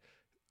were like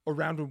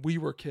around when we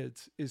were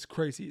kids is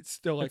crazy. It's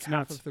still like half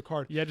nuts. of the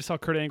card. Yeah, I just saw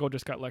Kurt Angle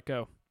just got let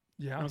go.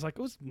 Yeah. And I was like,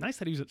 it was nice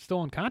that he was still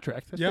on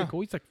contract. That's Yeah. pretty cool.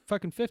 He's like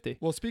fucking 50.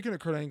 Well, speaking of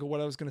Kurt Angle, what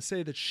I was going to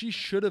say that she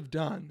should have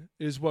done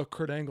is what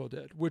Kurt Angle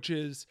did, which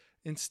is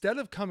instead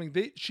of coming,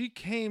 she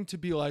came to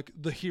be like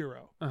the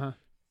hero. Uh-huh.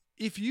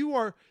 If you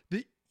are,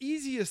 the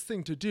easiest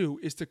thing to do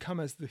is to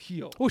come as the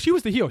heel. Well, she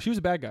was the heel. She was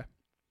a bad guy.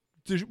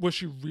 Was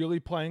she really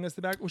playing as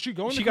the back? Was she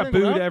going? She to got Kurt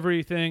Angle booed route?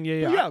 everything.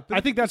 Yeah. Well, yeah, but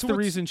I think that's so the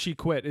what's- reason she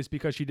quit is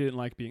because she didn't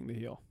like being the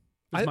heel.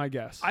 That's my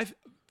guess. Because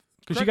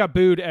she Kurt- got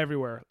booed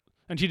everywhere.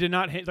 And she did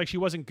not hit, like, she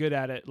wasn't good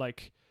at it.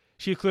 Like,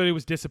 she clearly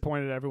was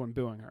disappointed at everyone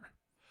booing her.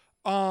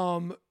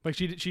 Like,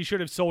 she should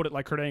have sold it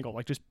like Kurt Angle.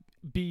 Like, just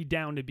be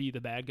down to be the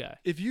bad guy.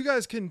 If you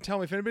guys can tell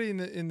me, if anybody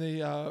in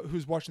the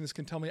who's watching this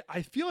can tell me,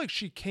 I feel like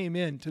she came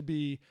in to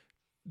be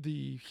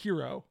the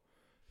hero.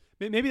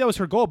 Maybe that was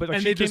her goal, but like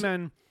And she they came just-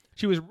 in,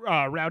 she was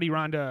Rowdy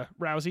Ronda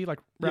Rousey, like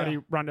Rowdy Yeah.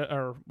 Ronda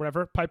or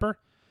whatever, Piper.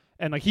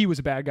 And like he was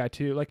a bad guy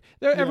too. Like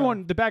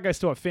everyone, the bad guys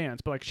still have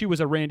fans, but like she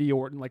was a Randy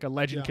Orton, like a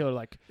legend Yeah. killer,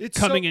 like It's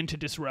coming so- in to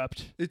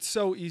disrupt. It's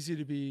so easy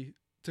to be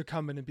to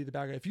come in and be the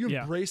bad guy. If you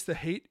Yeah. embrace the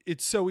hate,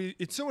 it's so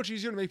much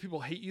easier to make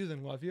people hate you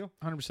than love you.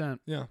 100%.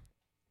 Yeah.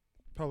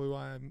 Probably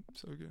why I'm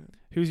so good at it.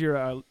 Who's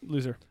your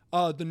loser?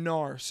 The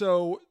Gnar.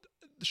 So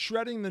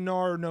shredding the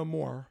Gnar no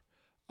more.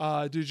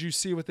 Did you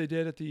see what they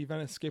did at the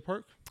Venice skate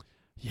park?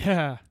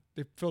 Yeah.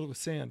 They filled it with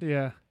sand.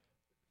 Yeah.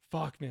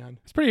 Fuck, man.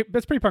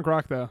 That's pretty punk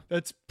rock though.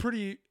 That's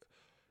pretty.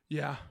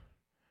 Yeah.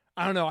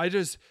 I don't know.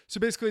 So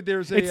basically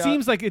there's a. It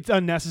seems like it's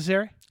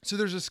unnecessary. So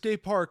there's a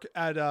skate park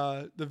at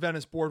the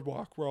Venice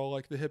Boardwalk where all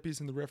like the hippies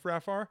and the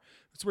riffraff are.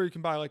 It's where you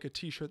can buy like a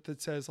T-shirt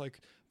that says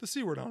like the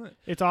C word on it.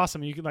 It's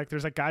awesome. You can like,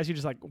 there's like guys who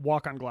just like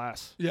walk on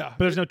glass. Yeah.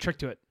 But there's no trick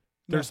to it.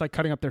 They're No. just like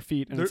cutting up their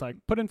feet, and it's like,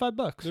 put in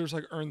 $5. There's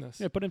like earn this.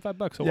 Yeah, put in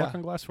 $5. I'll Yeah. walk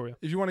on glass for you.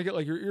 If you want to get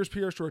like your ears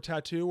pierced or a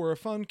tattoo or a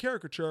fun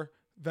caricature,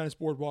 Venice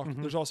Boardwalk.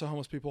 Mm-hmm. There's also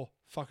homeless people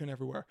fucking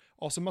everywhere.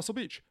 Also Muscle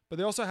Beach. But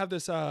they also have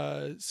this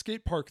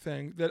skate park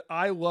thing that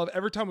I love.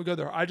 Every time we go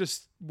there, I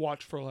just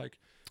watch for like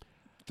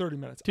 30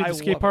 minutes. Dude, I the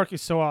skate love park it.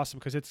 is so awesome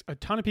because it's a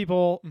ton of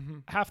people. Mm-hmm.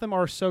 Half of them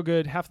are so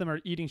good. Half of them are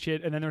eating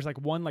shit. And then there's like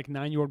one like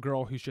 9-year-old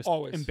girl who's just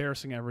Always.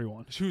 embarrassing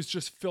everyone. Who's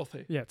just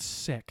filthy. Yeah, it's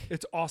sick.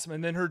 It's awesome.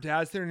 And then her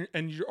dad's there,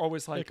 and you're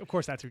always like, Like, of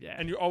course, that's her dad.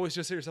 and you always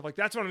just say to yourself, like,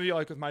 that's what I'm gonna be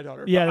like with my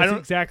daughter. yeah, But I that's don't,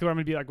 exactly what I'm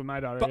gonna be like with my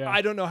daughter. but yeah.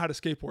 I don't know how to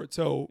skateboard,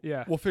 so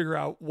Yeah. we'll figure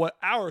out what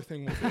our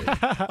thing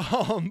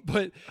will be.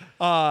 But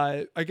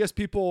I guess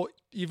people,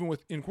 even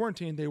in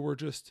quarantine, they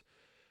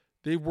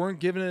weren't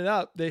giving it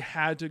up. They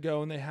had to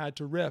go and they had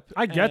to rip.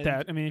 I get And,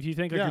 that. I mean, if you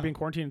think like Yeah. you're being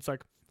quarantined, it's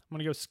like, I'm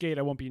gonna go skate.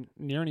 I won't be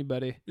near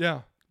anybody.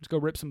 Yeah. Just go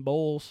rip some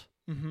bowls.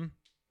 Mm-hmm.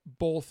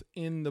 Both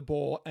in the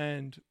bowl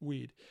and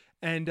weed.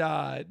 And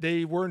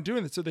they weren't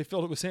doing it, so they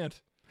filled it with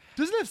sand.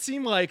 Doesn't that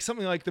seem like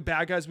something like the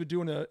bad guys would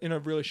do in a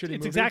really shitty movie?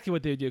 It's exactly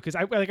what they do. Because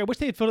I wish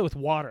they had filled it with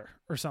water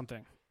or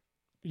something.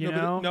 You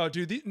know? No,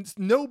 dude.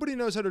 Nobody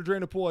knows how to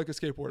drain a pool like a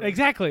skateboarder.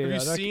 Exactly. Have yeah,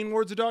 you that- seen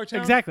Lords of Dogtown?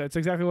 Exactly. That's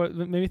exactly what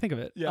made me think of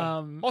it.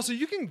 Yeah. Also,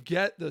 you can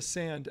get the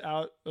sand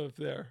out of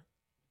there.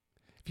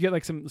 If you get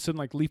like some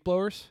like leaf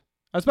blowers.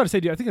 I was about to say,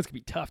 dude, I think it's gonna be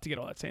tough to get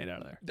all that sand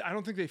out of there. I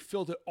don't think they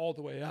filled it all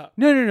the way up.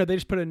 No. They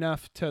just put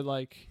enough to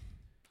like.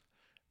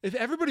 If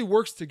everybody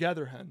works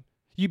together, Hen.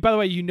 You. By the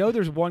way, you know,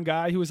 there's one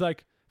guy who was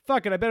like,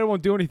 "Fuck it, I bet I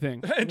won't do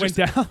anything." And Went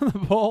just- down the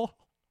bowl.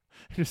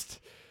 Just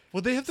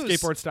Well, they have those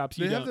skateboard stops.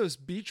 You They have don't. those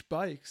beach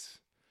bikes.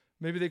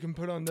 Maybe they can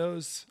put on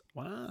those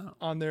Wow.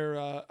 on their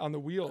on the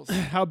wheels.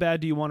 How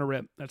bad do you want to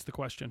rip? That's the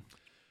question.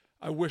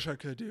 I wish I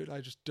could, dude. I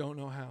just don't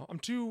know how.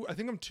 I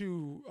think I'm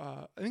too.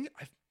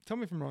 Tell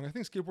me if I'm wrong. I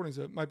think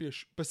skateboarding might be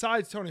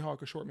besides Tony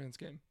Hawk, a short man's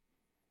game.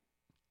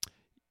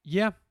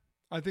 Yeah,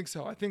 I think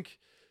so. I think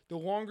the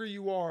longer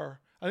you are,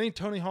 I think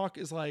Tony Hawk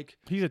is like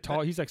he's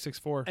he's like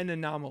 6'4". an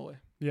anomaly.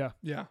 Yeah,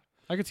 Yeah.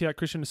 I could see that.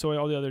 Christian Nasoy,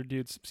 all the other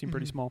dudes seem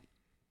pretty Mm-hmm. small.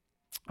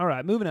 All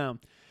right, moving on.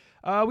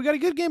 We got a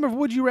good game of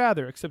Would You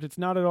Rather, except it's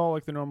not at all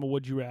like the normal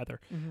Would You Rather.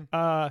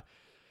 Mm-hmm.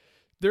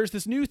 There's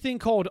this new thing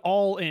called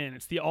All In.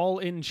 It's the All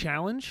In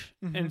Challenge,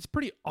 Mm-hmm. and it's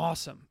pretty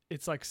awesome.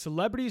 It's like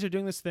celebrities are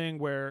doing this thing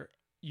where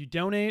you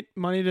donate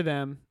money to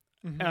them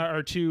Mm-hmm.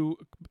 or to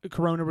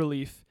Corona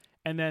relief,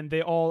 and then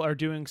they all are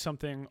doing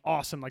something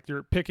awesome. Like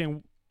they're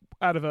picking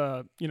out of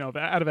a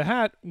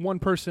hat one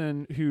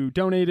person who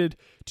donated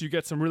to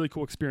get some really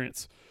cool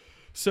experience.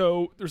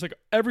 So there's like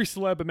every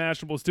celeb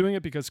imaginable is doing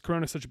it because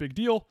Corona is such a big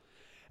deal.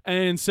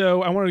 And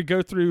so I wanted to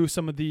go through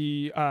some of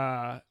the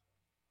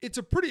It's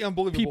a pretty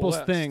unbelievable people's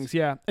list. things,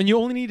 yeah. And you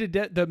only need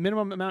the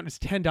minimum amount is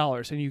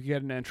 $10, and you can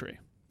get an entry.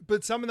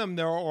 But some of them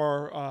there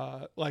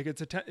are like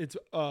it's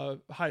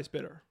highest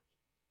bidder.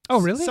 Oh,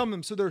 really? Some of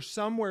them. So there's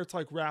some where it's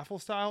like raffle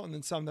style, and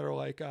then some that are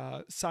like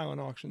silent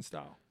auction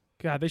style.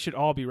 God, they should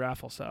all be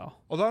raffle style.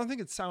 Although I don't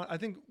think it's silent. I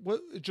think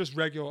just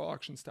regular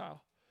auction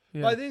style.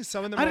 Yeah. But I think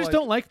some of them. I are just like,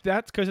 don't like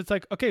that because it's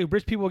like, okay,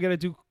 rich people get to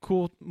do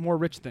cool, more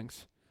rich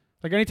things.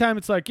 Like anytime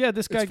it's like, yeah,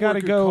 this guy it's for got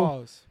a to good go.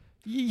 cause.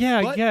 Yeah,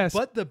 I But, guess.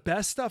 But the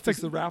best stuff is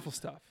the raffle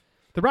stuff.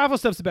 The raffle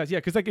stuff's the best, yeah.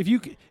 Because like if you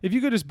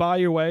could just buy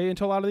your way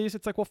into a lot of these,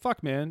 it's like, well,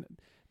 fuck, man,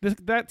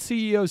 that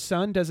CEO's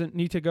son doesn't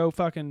need to go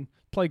fucking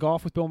play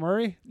golf with Bill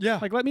Murray. Yeah.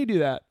 Like let me do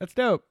that. That's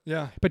dope.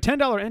 Yeah. But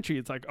 $10 entry,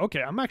 it's like,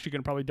 okay, I'm actually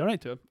gonna probably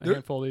donate to a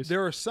handful of these.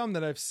 There are some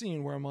that I've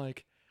seen where I'm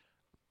like,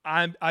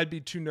 I'd be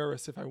too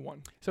nervous if I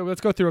won. So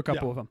let's go through a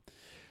couple Yeah. of them.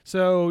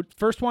 So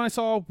first one I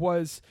saw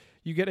was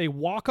you get a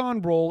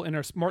walk-on role in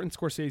a Martin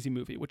Scorsese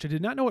movie, which I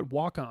did not know what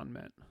walk-on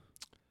meant.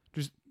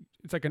 Just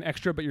it's like an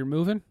extra, but you're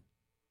moving.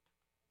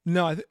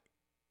 No,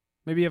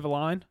 Maybe you have a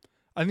line.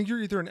 I think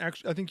you're either an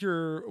extra. I think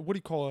you're what do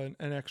you call an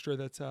extra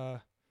that's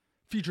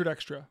featured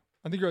extra.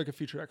 I think you're like a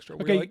featured extra.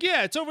 Where Okay. you're like,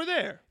 yeah, it's over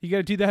there. You got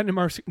to do that in a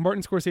Martin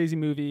Scorsese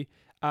movie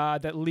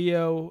that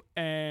Leo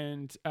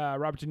and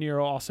Robert De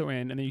Niro also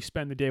in, and then you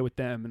spend the day with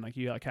them and like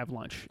you like have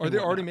lunch. Are and they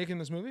whatnot. already making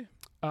this movie?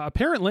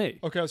 Apparently.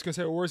 Okay, I was gonna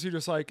say, or is he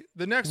just like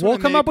the next We'll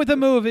one? come up with a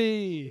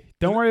movie.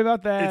 Don't worry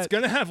about that. It's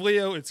gonna have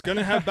Leo. It's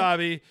gonna have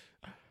Bobby.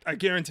 I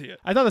guarantee it.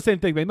 I thought the same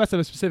thing. They must have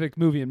a specific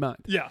movie in mind.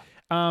 Yeah,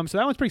 So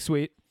that one's pretty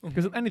sweet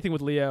because anything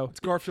with Leo. it's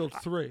Garfield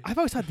 3. I've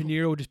always thought De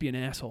Niro would just be an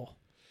asshole.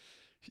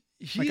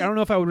 He, Like I don't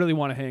know if I would really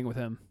want to hang with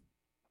him.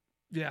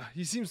 Yeah,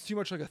 he seems too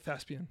much like a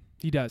thespian.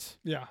 He does.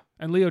 Yeah,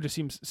 And Leo just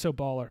seems so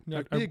baller.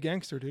 yeah, I- be a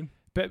gangster, dude.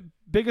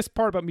 biggest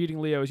part about meeting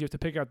Leo is you have to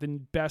pick out the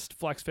best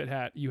flex fit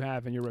hat you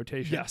have in your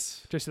rotation.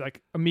 Yes. Just to,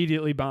 like,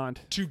 immediately bond.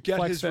 To get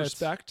Flex his fits.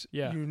 respect,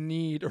 Yeah. you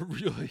need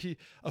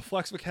a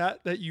flex fit hat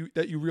that you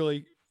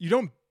really you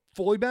don't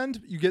fully bend,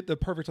 you get the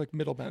perfect like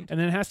middle bend. And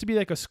then it has to be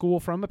like a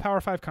school from a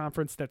Power 5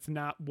 conference that's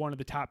not one of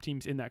the top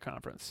teams in that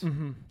conference.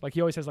 Mm-hmm. Like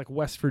he always has like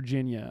West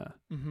Virginia.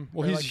 Mm-hmm.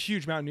 Well, Or, he's like- a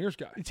huge Mountaineers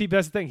guy. See,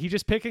 that's the thing. He's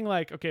just picking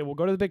like, okay, we'll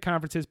go to the big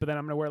conferences, but then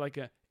I'm going to wear like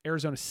a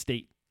Arizona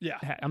State Yeah.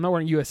 hat. I'm not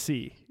wearing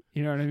USC.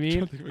 You know what I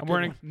mean? think of a I'm good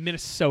wearing one.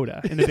 Minnesota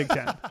in the Big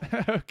Ten.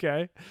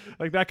 Okay.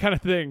 Like that kind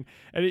of thing.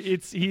 And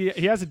he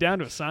has it down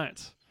to a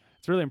science.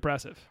 It's really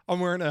impressive. I'm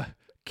wearing a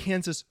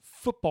Kansas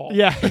football.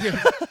 Yeah.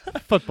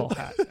 Football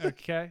hat.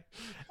 Okay.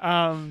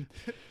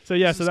 So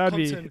yeah, so that would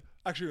be, Clemson.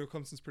 Actually,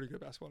 Clemson's pretty good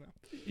at basketball now.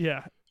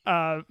 yeah.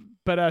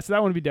 But so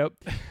that one would be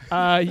dope.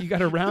 You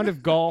got a round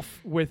of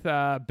golf with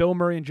Bill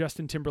Murray and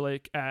Justin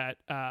Timberlake at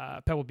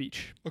Pebble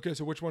Beach. Okay,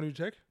 so which one do you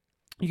take?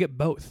 You get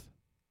both.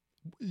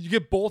 You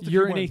get both. If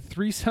You're you in a win.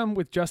 threesome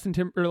with Justin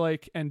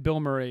Timberlake and Bill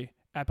Murray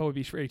at Pebble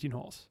Beach for 18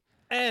 holes.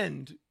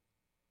 and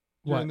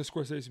you're What? in the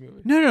Scorsese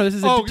movie. No, this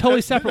is a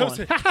totally separate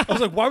one. I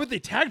was like, why would they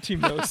tag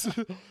team those?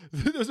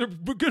 Those are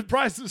good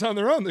prizes on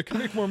their own. They can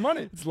make more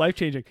money. It's life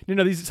changing.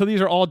 No, these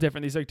are all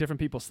different. These are like different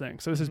people's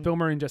things. So this is Bill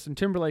Murray and Justin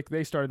Timberlake.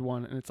 They started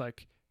one, and it's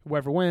like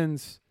whoever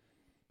wins,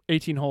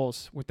 18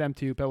 holes with them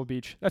two, Pebble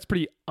Beach. That's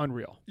pretty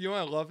unreal. You know what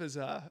I love is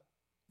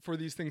for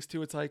these things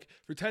too. It's like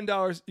for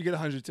 $10 you get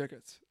 100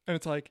 tickets, and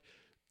it's like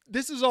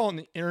this is all on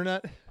the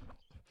internet.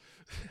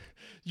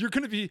 You're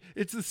gonna be.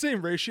 It's the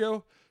same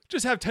ratio.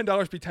 Just have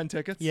 $10 be 10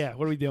 tickets. Yeah,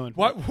 what are we doing?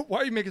 Why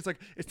are you making it's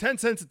like it's 10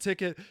 cents a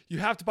ticket? You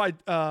have to buy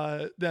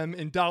them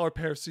in dollar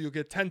pairs, so you'll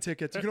get 10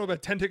 tickets. You can only buy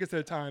 10 tickets at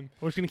a time.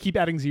 We're just gonna keep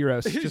adding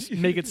zeros. Just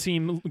make it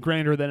seem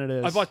grander than it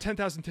is. I bought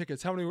 10,000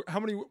 tickets. How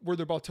many were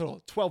there bought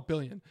total? 12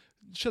 billion.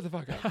 Shut the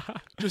fuck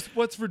up. Just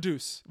let's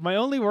reduce. My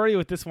only worry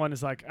with this one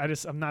is like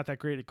I'm not that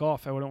great at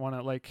golf. I wouldn't want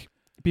to like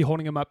be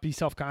holding him up, be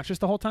self-conscious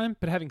the whole time.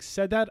 But having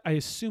said that, I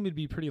assume it'd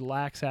be pretty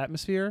lax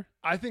atmosphere.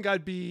 I think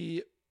I'd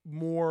be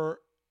more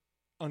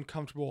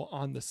uncomfortable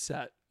on the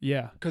set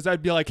Yeah. because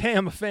I'd be like, "Hey,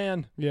 I'm a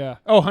fan," Yeah.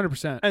 Oh,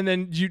 100%. and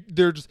then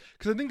they're just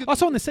because I think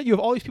Also on the set, you have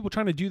all these people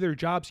trying to do their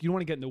jobs. You don't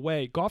want to get in the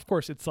way. Golf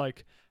course, it's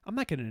like, I'm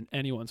not getting in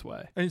anyone's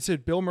way. and you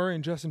said Bill Murray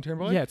and Justin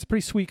Timberlake. Yeah, it's a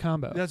pretty sweet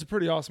combo. That's a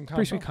pretty awesome combo.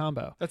 pretty sweet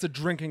combo. That's a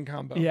drinking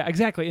combo. Yeah,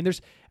 exactly.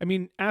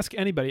 And ask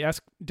anybody,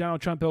 ask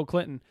Donald Trump, Bill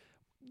Clinton.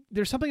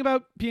 There's something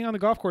about being on the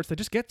golf course that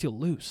just gets you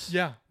loose.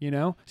 Yeah. You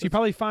know? So you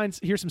probably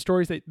hear some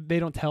stories that they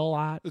don't tell a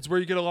lot. It's where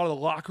you get a lot of the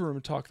locker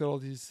room talk that all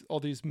these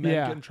men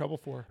Yeah. get in trouble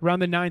for. Around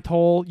the 9th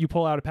hole, you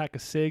pull out a pack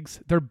of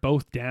cigs. They're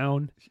both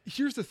down.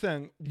 Here's the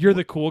thing. You're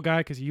the cool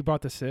guy because you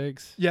brought the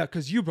cigs. Yeah,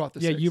 because you brought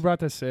the Yeah, cigs. you brought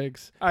the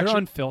cigs. They're Actually,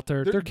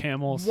 unfiltered. They're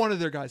Camels. One of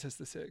their guys has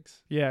the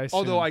cigs. Yeah. I assume.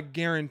 Although I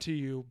guarantee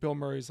you, Bill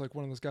Murray's like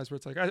one of those guys where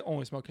it's like, I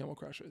only smoke Camel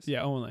Crushes.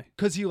 Yeah, only.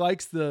 Because he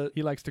likes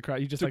He likes to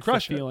crush. He just To likes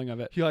crush the it. feeling of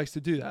it. he likes to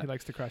do that. He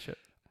likes to crush it.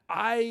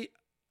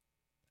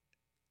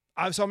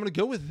 So I'm going to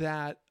go with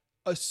that,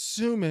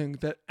 assuming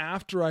that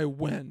after I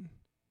win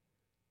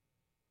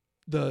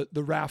the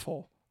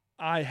raffle,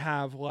 I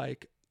have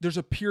like there's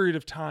a period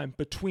of time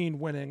between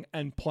winning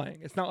and playing.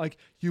 It's not like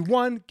you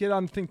won, get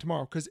on the thing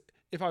tomorrow. Because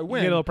if I You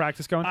win, get a little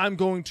practice going. I'm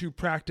going to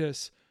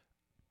practice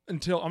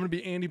until I'm going to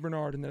be Andy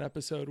Bernard in that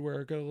episode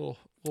where I got a little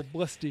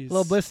blisties.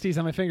 Little blisties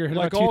on my finger. Hit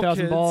Like about all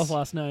 2,000 kids. balls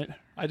last night.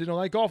 I didn't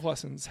like golf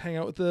lessons. Hang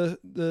out with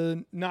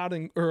the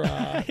nodding or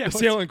the what's-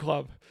 sailing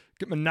club.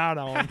 Get my knot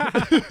on.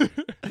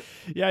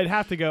 Yeah, I'd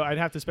have to go. I'd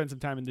have to spend some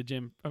time in the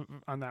gym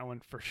on that one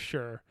for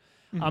sure.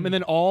 Mm-hmm. And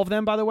then all of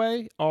them, by the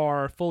way,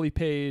 are fully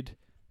paid,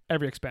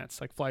 every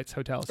expense, like flights,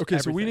 hotels. Okay,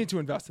 so we everything. need to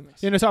invest in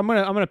this. You know, so I'm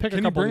gonna pick a Can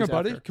you couple. bring a of these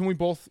buddy? after. Can we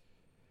both?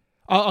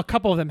 A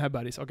couple of them have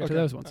buddies. I'll get to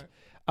Okay, those ones.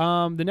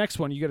 all right. The next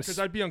one, you got Because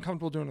to. I'd be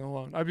uncomfortable doing it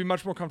alone. I'd be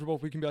much more comfortable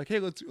if we can be like, hey,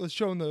 let's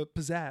show them the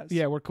pizzazz.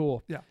 Yeah, we're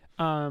cool. Yeah.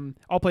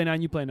 I'll play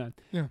 9. You play 9.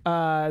 Yeah.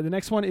 The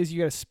next one is you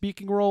got a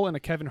speaking role in a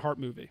Kevin Hart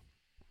movie.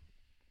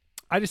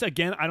 I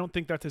don't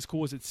think that's as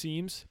cool as it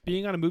seems.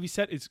 Being on a movie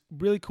set is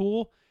really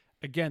cool.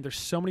 Again, there's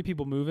so many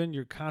people moving.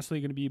 You're constantly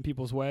going to be in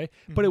people's way.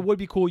 But it would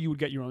be cool. You would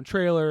get your own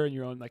trailer and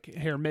your own like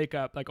hair,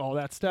 makeup, like all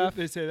that stuff.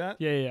 They say that?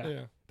 Yeah.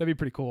 That'd be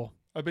pretty cool.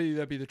 I bet you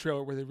that'd be the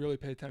trailer where they really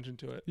pay attention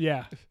to it.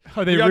 Yeah.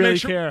 Oh, they We gotta really make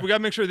sure, care. We got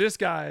to make sure this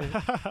guy,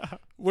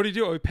 what do you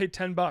do? We paid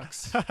 $10.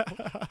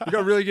 We got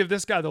to really give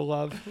this guy the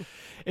love.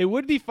 It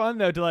would be fun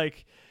though to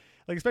like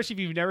especially if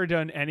you've never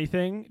done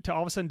anything to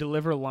all of a sudden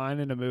deliver a line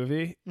in a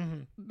movie.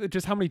 Mm-hmm.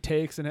 Just how many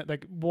takes and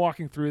like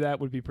walking through that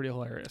would be pretty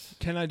hilarious.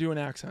 Can I do an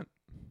accent?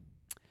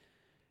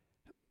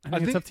 I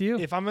think it's up to you.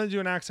 If I'm going to do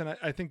an accent,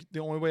 I think the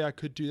only way I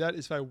could do that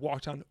is if I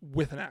walked on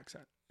with an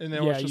accent. And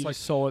then yeah, it was just you like,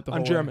 just soul it the whole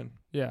I'm way. German.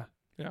 Yeah.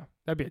 Yeah.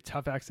 That'd be a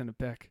tough accent to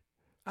pick.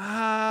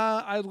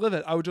 I'd live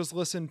it. I would just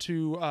listen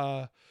to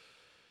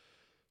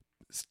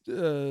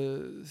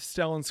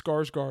Stellan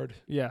Skarsgård.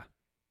 Yeah.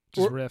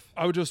 Just Or- riff.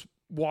 I would just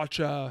watch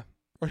or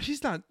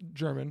he's not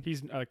German.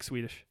 He's like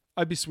Swedish.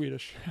 I'd be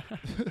Swedish.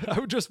 I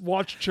would just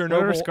watch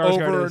Whatever Chernobyl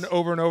Skarsgård over is. and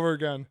over and over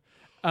again.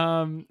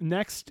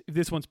 Next,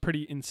 this one's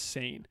pretty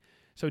insane.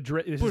 So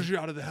Drake. Push you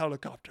out of the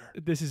helicopter.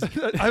 This is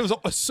I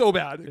was so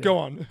bad. Go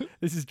on.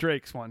 this is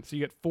Drake's one. So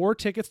you get 4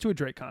 tickets to a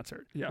Drake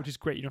concert, Yeah. which is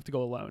great. You don't have to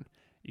go alone.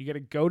 You got to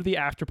go to the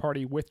after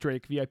party with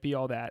Drake, VIP,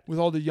 all that. With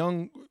all the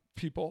young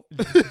people.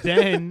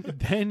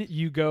 then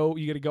you got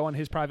to go on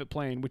his private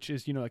plane, which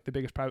is like the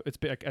biggest private.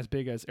 It's as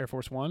big as Air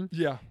Force One.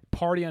 Yeah.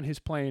 Party on his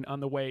plane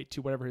on the way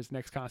to whatever his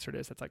next concert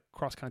is. That's like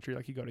cross country,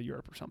 like you go to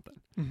Europe or something.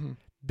 Mm-hmm.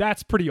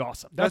 That's pretty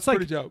awesome. That's like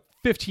pretty dope.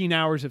 15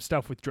 hours of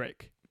stuff with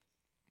Drake.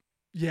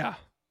 Yeah.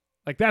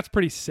 Like that's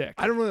pretty sick.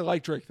 I don't really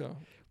like Drake though.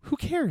 Who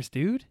cares,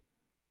 dude?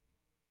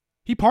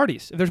 He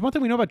parties. If there's one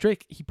thing we know about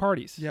Drake, he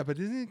parties. Yeah, but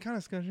isn't it kind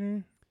of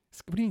sketchy?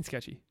 What do you mean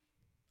sketchy?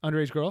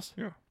 Underage girls?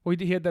 Yeah. Well,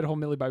 he had that whole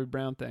Millie Bobby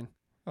Brown thing.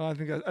 I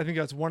think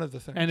that's one of the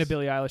things. And a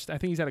Billie Eilish. I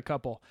think he's had a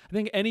couple. I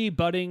think any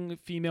budding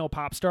female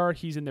pop star,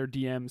 he's in their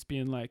DMs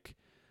being like,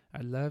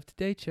 I'd love to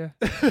date you.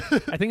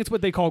 I think it's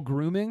what they call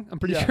grooming. I'm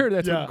pretty sure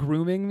that's what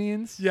grooming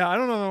means. Yeah, I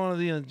don't know if I want to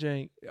be on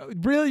Jake.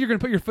 Really? You're going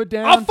to put your foot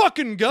down? I'll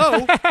fucking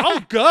go.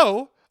 I'll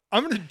go.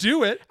 I'm going to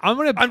do it.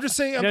 I'm just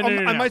saying No.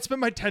 I might spend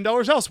my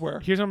 $10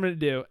 elsewhere. Here's what I'm going to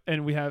do.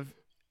 And we have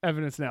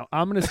evidence now.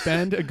 I'm going to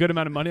spend a good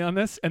amount of money on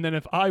this. And then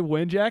if I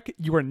win, Jack,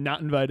 you are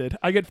not invited.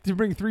 I get to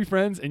bring 3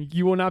 friends and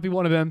you will not be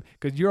one of them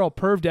because you're all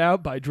perved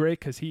out by Drake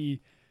because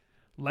he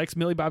likes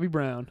Millie Bobby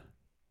Brown.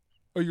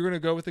 Oh, you're going to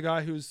go with the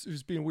guy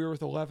who's being weird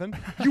with 11?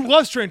 You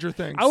love Stranger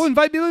Things. I will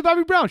invite Millie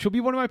Bobby Brown. She'll be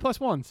one of my plus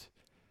ones.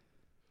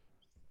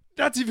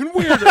 That's even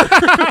weirder.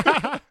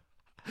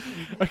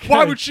 Okay.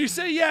 Why would she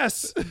say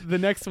yes? The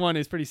next one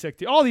is pretty sick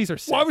too. All these are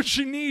sick. Why would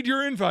she need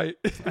your invite?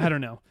 I don't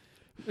know.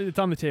 It's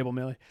on the table,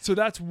 Millie. So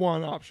that's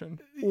one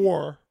option.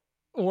 Or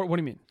what do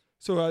you mean?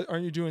 So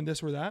aren't you doing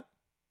this or that?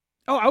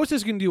 Oh, I was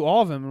just going to do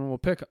all of them and we'll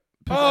pick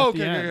Oh, at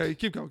the end. okay.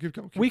 Keep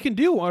going. We can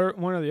do one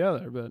or the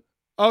other, but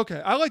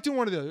Okay, I like doing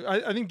one or the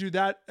other. I think do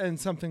that and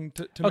something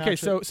to okay. match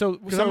So it. I'm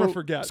gonna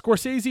forget.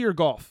 Scorsese or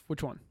golf?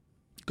 Which one?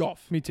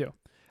 Golf. Me too.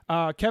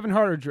 Kevin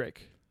Hart or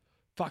Drake?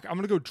 Fuck, I'm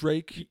gonna go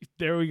Drake.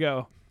 There we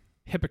go.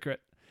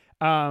 Hypocrite.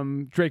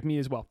 Drake, me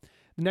as well.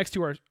 The next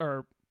two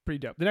are pretty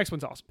dope. The next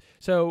one's awesome.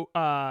 So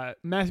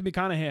Matthew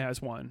McConaughey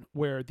has one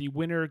where the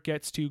winner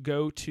gets to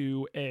go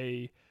to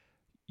a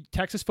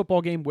Texas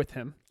football game with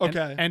him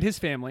and his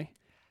family,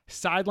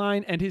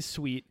 sideline and his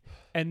suite,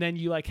 and then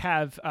you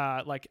have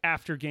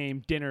after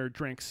game dinner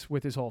drinks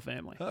with his whole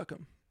family.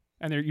 Welcome.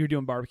 And you're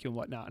doing barbecue and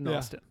whatnot in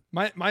Austin.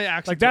 My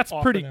accent that's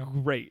pretty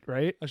great,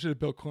 right? I should have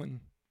Bill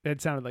Clinton.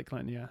 It sounded like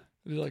Clinton, yeah.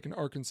 I did like in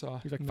Arkansas.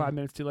 He was 5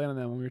 minutes too late on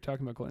that when we were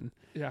talking about Clinton.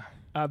 Yeah.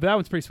 But that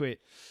one's pretty sweet.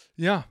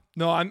 Yeah.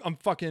 No, I'm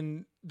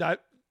fucking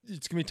that.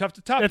 It's gonna be tough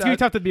to top. It's gonna be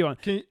tough to be on.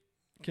 Can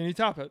you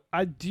top it?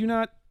 I do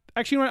not.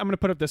 Actually, you know what? I'm gonna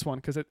put up this one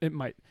because it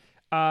might.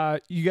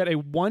 You get a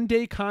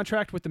 1-day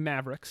contract with the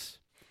Mavericks.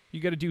 You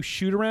got to do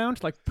shoot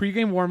around, like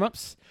pregame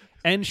warmups,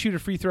 and shoot a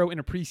free throw in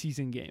a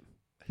preseason game.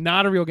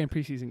 Not a real game,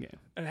 preseason game.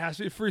 And it has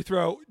to be a free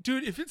throw.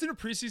 Dude, if it's in a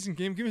preseason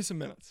game, give me some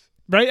minutes.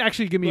 Right?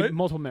 Actually, give me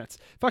multiple minutes.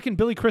 Fucking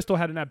Billy Crystal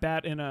had an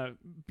at-bat in a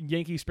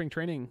Yankee spring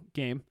training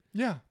game.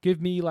 Yeah.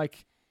 Give me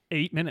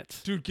 8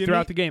 minutes Dude,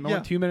 throughout the game. I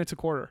want 2 minutes a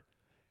quarter.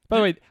 By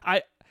the way,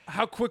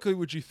 how quickly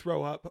would you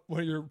throw up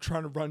when you're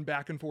trying to run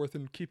back and forth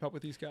and keep up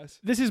with these guys?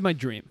 This is my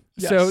dream.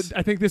 Yes. So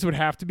I think this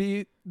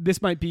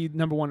might be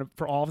number one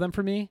for all of them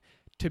for me.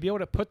 To be able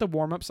to put the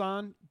warm-ups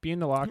on, be in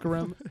the locker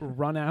room,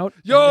 run out.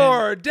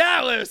 Your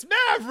Dallas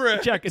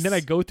Mavericks! Check. And then I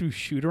go through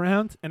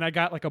shoot-around, and I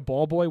got a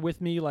ball boy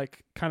with me,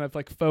 kind of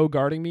faux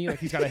guarding me.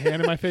 He's got a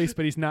hand in my face,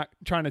 but he's not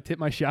trying to tip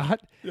my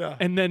shot. Yeah.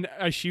 And then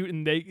I shoot,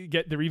 and they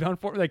get the rebound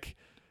for me.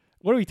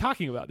 What are we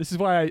talking about? This is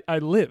why I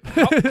live.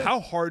 How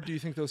hard do you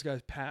think those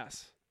guys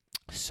pass?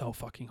 So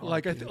fucking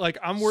hard.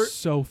 I'm worried.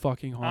 So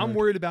fucking hard. I'm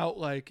worried about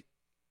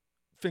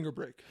finger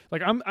break.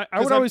 I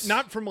would always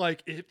not from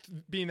it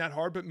being that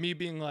hard, but me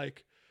being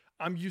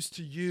I'm used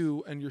to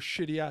you and your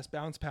shitty ass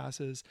bounce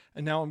passes,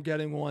 and now I'm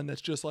getting one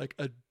that's just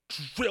a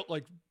drill,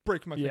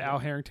 break my finger. Al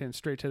Harrington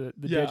straight to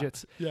the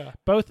digits. Yeah.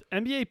 Both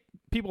NBA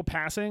people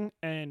passing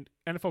and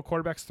NFL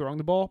quarterbacks throwing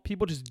the ball,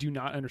 people just do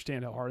not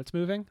understand how hard it's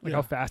moving,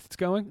 how fast it's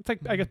going.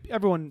 It's I guess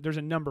there's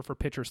a number for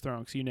pitchers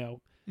throwing, so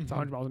it's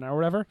 100 miles an hour or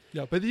whatever.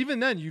 Yeah, but even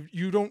then,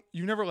 you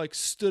never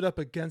stood up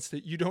against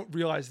it. You don't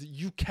realize that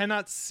you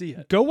cannot see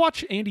it. Go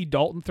watch Andy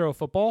Dalton throw a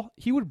football.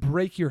 He would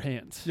break your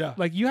hands. Yeah.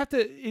 You have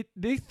to,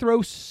 they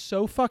throw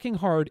so fucking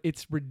hard,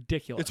 it's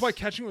ridiculous. It's why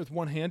catching it with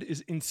one hand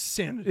is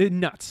insanity.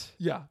 Nuts.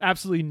 Yeah.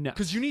 Absolutely nuts.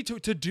 Because you need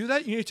to do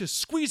that, you need to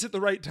squeeze at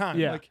the right time.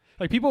 Yeah.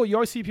 People, you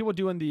always see people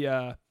doing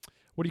the,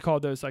 what do you call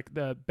those?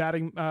 The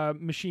batting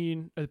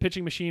machine, the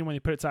pitching machine when you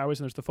put it sideways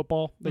and there's the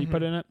football that you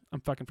put in it.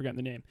 I'm fucking forgetting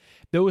the name.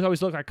 Those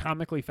always look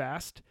comically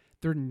fast.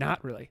 They're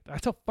not really.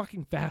 That's how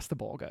fucking fast the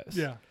ball goes.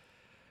 Yeah.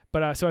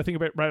 But so I think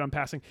about right on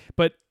passing.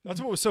 But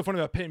that's what was so funny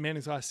about Peyton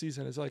Manning's last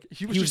season is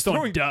he was just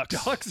throwing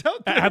ducks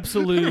out there.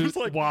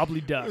 Absolute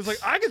wobbly ducks. It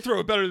was I could throw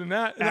it better than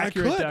that. And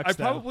Accurate I could. ducks, I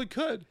probably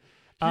could.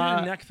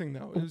 Your neck thing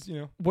though. It was,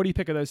 What do you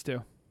pick of those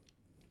two?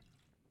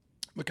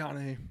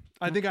 McConaughey.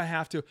 I think I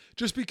have to.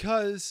 Just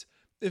because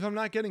if I'm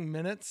not getting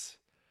minutes,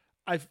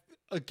 it's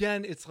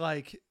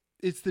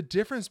the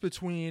difference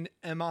between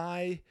am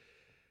I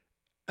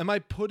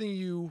putting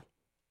you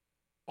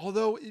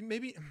Although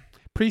maybe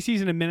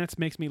Preseason in minutes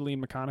makes me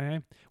lean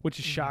McConaughey, which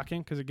is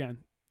shocking because, again,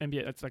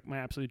 NBA, that's like my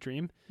absolute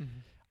dream.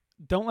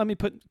 Don't let me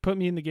put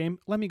me in the game.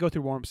 Let me go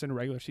through warm-ups in a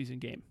regular season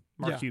game.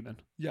 Mark Cuban.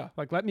 Yeah.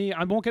 Like,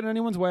 I won't get in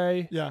anyone's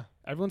way. Yeah.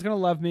 Everyone's going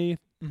to love me.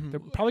 They're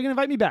probably going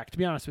to invite me back, to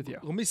be honest with you.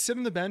 Let me sit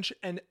on the bench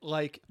and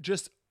like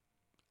just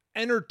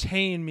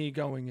entertain me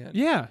going in.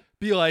 Yeah.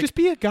 Be like, just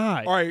be a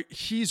guy. all right,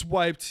 he's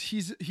wiped.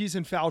 He's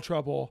in foul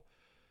trouble.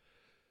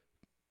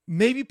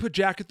 Maybe put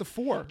Jack at the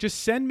 4.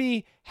 Just have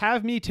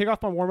me take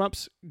off my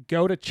warm-ups,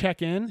 go to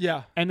check in,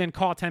 Yeah. and then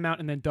call a timeout,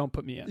 and then don't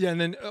put me in. Yeah,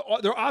 and then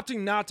they're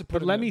opting not to put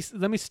But him let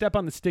in. me step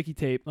on the sticky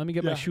tape. Let me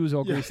get my Yeah. shoes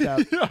all Yeah. greased up.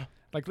 Yeah.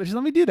 Like, just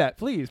let me do that,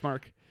 please,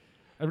 Mark.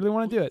 I really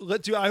want to do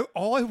it.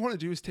 All I want to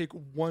do is take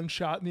one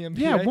shot in the NBA.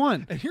 Yeah,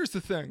 one. And here's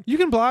the thing. You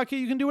can block it.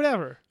 You can do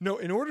whatever. No,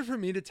 in order for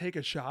me to take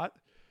a shot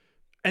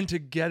and to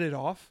get it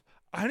off,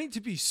 I need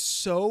to be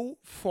so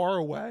far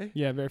away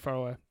Yeah, very far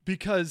away.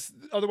 because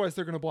otherwise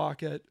they're going to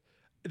block it.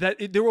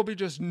 There will be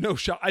just no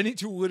shot. I need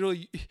to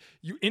literally,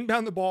 you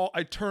inbound the ball,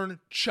 I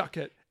turn, chuck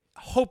it,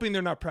 hoping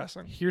they're not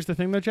pressing. Here's the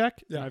thing, though,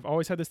 Jack. Yeah. I've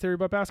always had this theory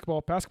about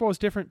basketball. Basketball is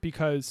different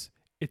because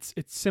it's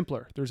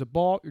simpler. There's a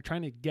ball. You're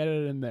trying to get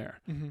it in there.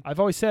 I've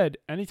always said,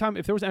 anytime,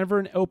 if there was ever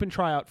an open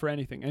tryout for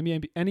anything, any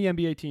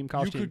NBA team,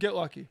 college You team, could get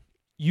lucky.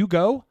 you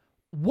go.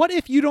 What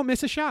if you don't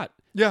miss a shot?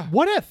 Yeah.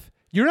 What if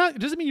you're not? It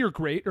doesn't mean you're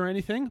great or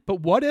anything.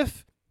 But what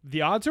if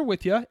the odds are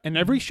with you, and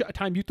every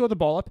time you throw the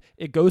ball up,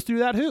 it goes through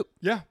that hoop?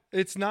 Yeah.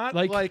 It's not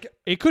Like, like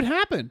it could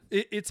happen.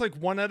 it's like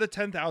 1 out of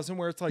 10,000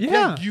 where it's like,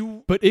 Yeah,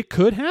 you but it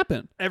could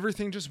happen.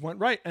 everything just went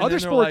right. And Other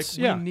then they're sports,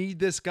 like, yeah. we need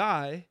this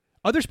guy.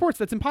 Other sports,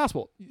 that's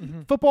impossible.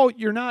 Football,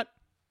 you're not.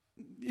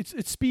 It's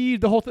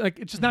speed. The whole thing. Like,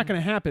 it's just not going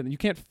to happen. You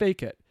can't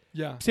fake it.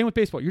 Yeah. Same with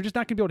baseball. You're just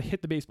not going to be able to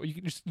hit the baseball.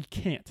 You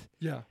can't.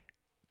 Yeah.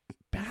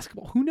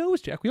 Basketball. Who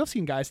knows, Jack? We've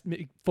seen guys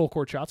make full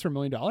court shots for $1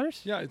 million.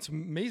 Yeah, it's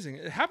amazing.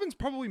 It happens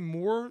probably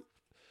more.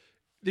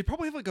 They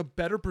probably have like a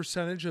better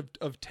percentage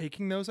of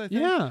taking those, I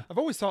think. Yeah. I've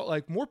always thought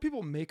like more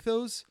people make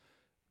those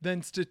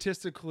than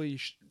statistically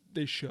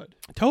they should.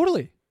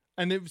 Totally.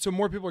 And so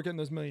more people are getting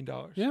those $1 million.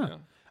 Yeah.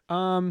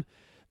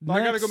 But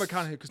I got to go next-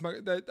 McConaughey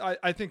because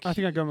I think I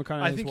think I'd go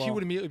McConaughey I as think he well.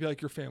 would immediately be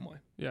like your family.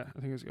 Yeah,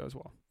 I think it's go as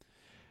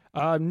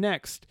well.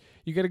 Next,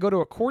 you got to go to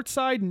a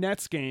courtside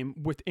Nets game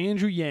with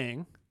Andrew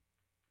Yang,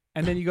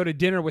 and then you go to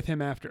dinner with him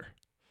after.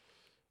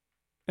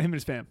 Him and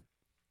his fam.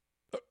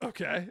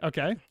 Okay.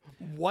 Okay.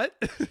 What?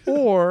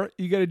 Or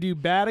you got to do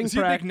batting Is he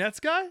a big practice. Nets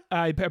guy?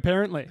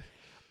 Apparently.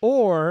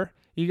 Or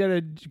you got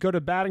to go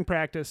to batting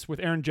practice with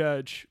Aaron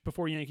Judge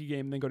before Yankee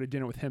game, and then go to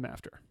dinner with him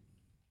after.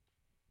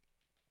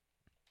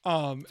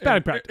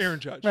 Batting practice. Aaron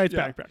Judge. Right, it's Yeah.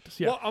 batting practice.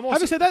 Yeah. Well, I'm also,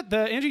 Having said that, the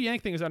Andrew Yang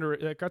thing is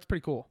that's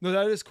pretty cool. no,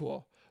 that is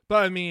cool.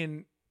 But I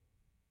mean,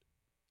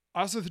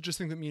 I also just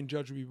think that me and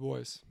Judge would be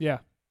boys. Yeah.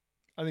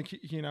 I think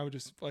he and I would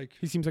just like,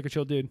 He seems like a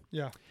chill dude.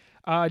 yeah,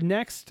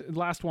 Next,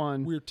 last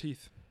one. weird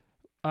teeth.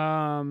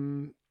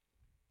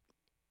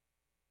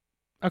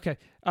 Okay.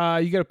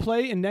 You got to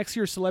play in next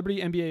year's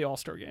Celebrity NBA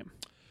All-Star Game.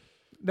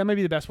 That may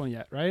be the best one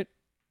yet, right?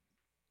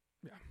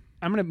 Yeah.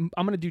 I'm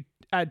gonna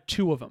add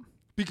 2 of them.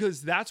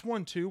 Because that's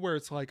one too where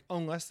it's like,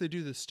 unless they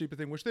do this stupid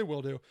thing, which they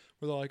will do,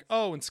 where they're like,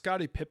 oh, and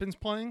Scottie Pippen's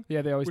playing.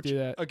 Yeah, they always Which, do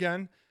that.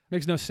 Again,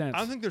 Makes no sense. I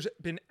don't think there's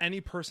been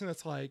any person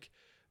that's like,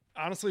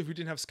 honestly, if we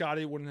didn't have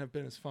Scottie, it wouldn't have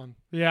been as fun.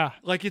 Yeah.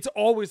 Like, it's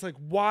always like,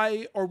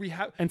 why are we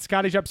And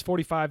Scottie drops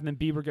 45, and then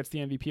Bieber gets the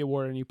MVP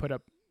award, and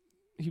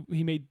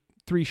he made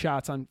 3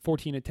 shots on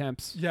 14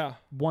 attempts, yeah,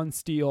 1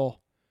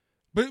 steal,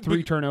 but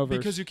 3 turnovers.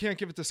 because you can't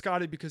give it to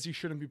Scottie because he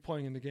shouldn't be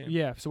playing in the game.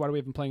 Yeah, so why do we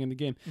have him playing in the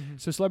game? Mm-hmm.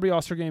 So Celebrity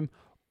All-Star Game,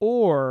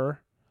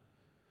 or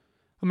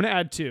I'm going to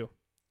add 2.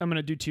 I'm going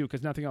to do 2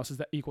 because nothing else is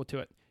that equal to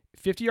it.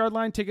 50-yard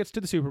line tickets to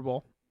the Super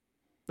Bowl.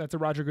 That's a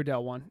Roger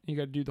Goodell one. You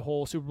got to do the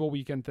whole Super Bowl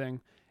weekend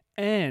thing.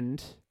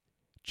 And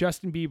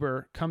Justin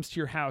Bieber comes to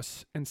your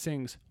house and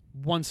sings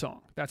 1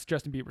 song. That's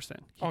Justin Bieber's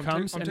thing. He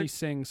comes and he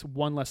sings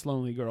One Less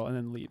Lonely Girl and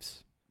then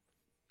leaves.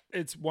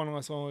 It's One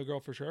Less Lonely Girl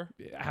for sure.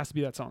 It has to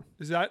be that song,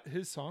 Is that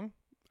his song?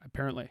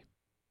 apparently.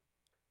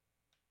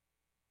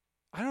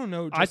 I don't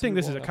know. I think Justin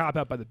this is a Bieber.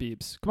 cop-out by the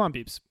Biebs. Come on,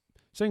 Biebs.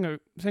 Sing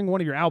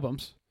one of your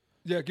albums.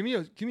 Yeah, give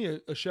me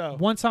a show.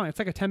 1 song. It's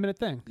like a 10-minute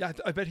thing. Yeah,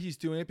 I bet he's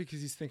doing it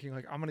because he's thinking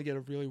like, I'm gonna get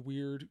a really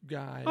weird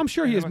guy. I'm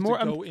sure he and has I'm gonna more-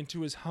 have to I'm- go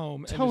into his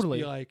home Totally.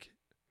 and just be like,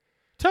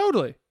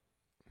 Totally.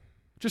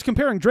 Just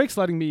comparing Drake's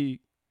letting me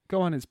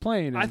go on his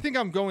plane. And I think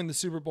I'm going the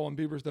Super Bowl and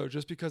Bieber's though,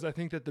 just because I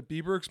think that the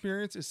Bieber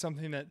experience is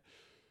something that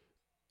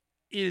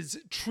is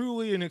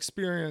truly an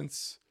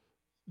experience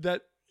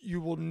that you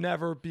will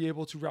never be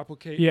able to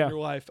replicate Yeah. in your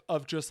life.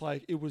 Of just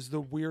like, it was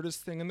the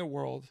weirdest thing in the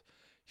world.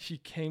 He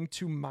came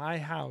to my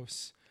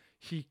house.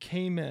 He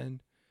came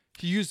in.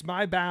 He used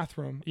my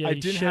bathroom. yeah, I he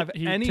didn't shit- have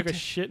he any. took a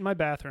shit in my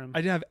bathroom. I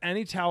didn't have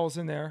any towels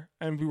in there,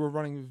 and we were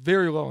running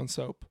very low on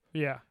soap.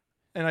 yeah.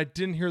 And I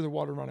didn't hear the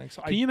water running.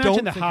 So Can you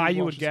imagine the high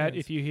you would get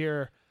if you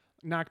hear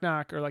knock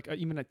knock or like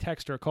even a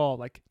text or a call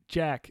like,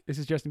 Jack, this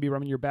is Justin Bieber.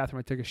 I'm in your bathroom.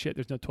 I took a shit.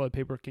 There's no toilet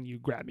paper. Can you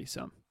grab me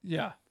some?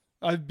 Yeah,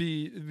 it'd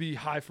be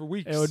high for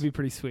weeks. It would be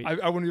pretty sweet. I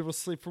wouldn't be able to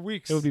sleep for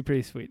weeks. It would be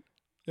pretty sweet.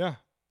 Yeah.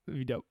 That'd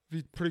be dope.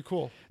 Be pretty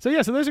cool. So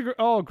yeah, so there's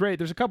great.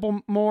 There's a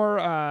couple more.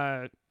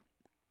 I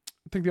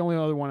think the only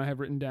other one I have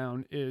written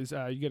down is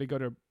you got to go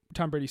to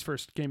Tom Brady's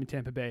first game in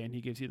Tampa Bay, and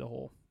he gives you the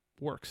whole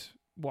works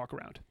walk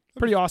around.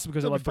 Pretty awesome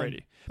because I love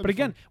Brady. But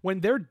again, when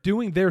they're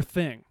doing their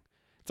thing,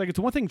 it's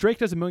one thing. Drake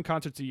does 1 million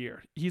concerts a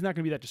year. He's not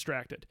going to be that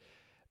distracted.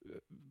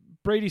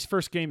 Brady's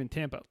first game in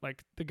Tampa,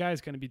 the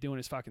guy's going to be doing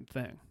his fucking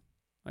thing.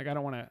 I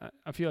don't want to.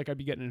 I feel like I'd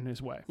be getting in his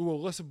way. Well,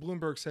 Alyssa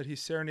Bloomberg said he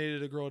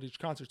serenaded a girl at each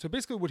concert. So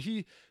basically, would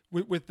he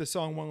with the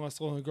song "One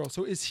Less Lonely Girl"?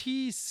 So is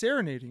he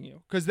serenading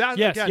you? Because that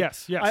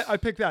yes. I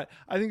picked that.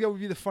 I think that would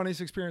be the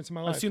funniest experience in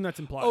my life. I assume that's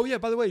implied. Oh yeah.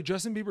 By the way,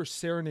 Justin Bieber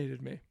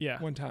serenaded me.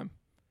 Yeah. One time.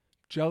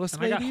 Jealous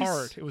and ladies. I got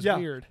hard. It was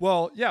weird.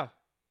 Well, yeah.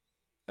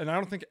 And I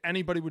don't think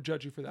anybody would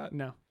judge you for that.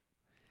 No.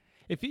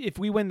 If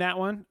we win that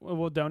one,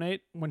 we'll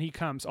donate. When he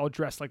comes, I'll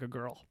dress like a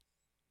girl.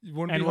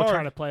 We'll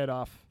try to play it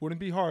off. Wouldn't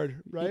be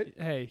hard, right?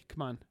 Hey,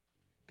 come on.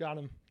 Got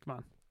him. Come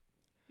on.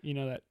 You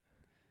know that.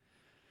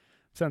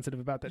 Sensitive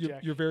about that,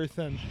 Jack. You're very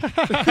thin.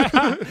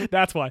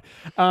 That's why.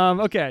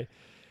 Okay.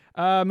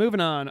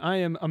 Moving on. I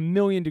am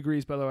 1,000,000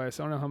 degrees, by the way,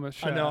 so I don't know how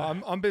much. I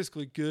know. I'm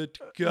basically good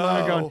to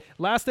go.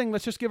 Last thing,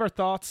 let's just give our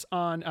thoughts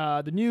on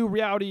the new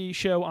reality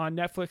show on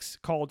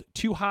Netflix called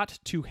Too Hot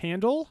to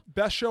Handle.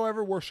 Best show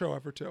ever, worst show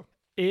ever, too.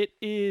 It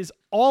is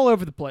all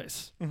over the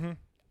place. Mm-hmm.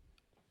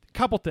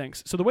 Couple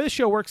things. So the way the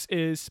show works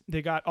is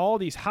they got all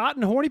these hot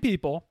and horny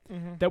people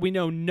that we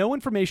know no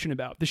information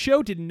about. The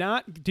show did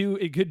not do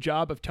a good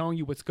job of telling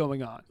you what's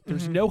going on.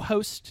 There's no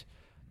host.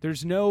 They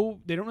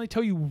don't really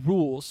tell you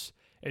rules.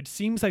 It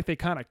seems like they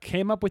kind of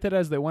came up with it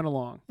as they went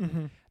along.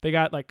 They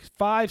got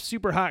 5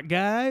 super hot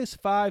guys,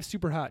 5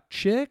 super hot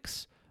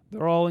chicks.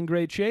 They're all in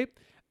great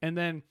shape. And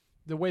then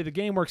the way the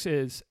game works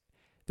is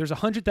there's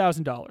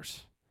 $100,000.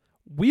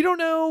 We don't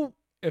know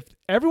if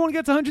everyone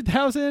gets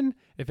 100,000,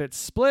 if it's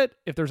split,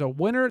 if there's a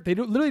winner. They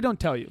literally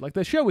don't tell you.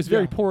 The show is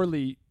very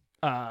poorly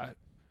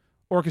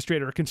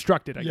orchestrated or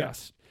constructed, I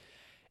guess.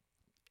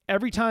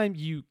 Every time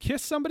you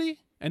kiss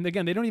somebody, and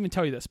again, they don't even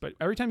tell you this, but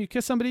every time you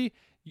kiss somebody,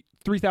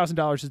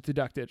 $3,000 is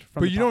deducted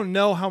from. But you don't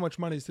know how much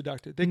money is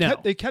deducted.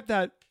 They kept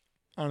that.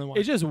 I don't know why.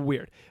 It's just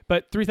weird.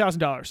 But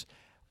 $3,000.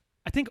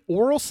 I think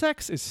oral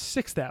sex is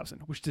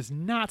 $6,000, which does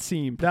not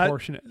seem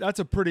proportionate. That's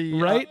a pretty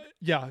right.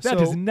 That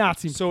does not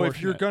seem. So proportionate.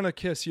 if you're gonna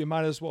kiss, you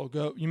might as well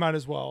go. You might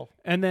as well.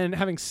 And then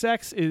having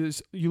sex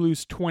is you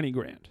lose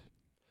 $20,000.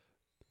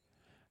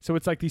 So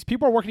it's these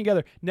people are working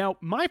together. Now,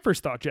 my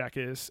first thought, Jack,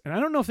 is, and I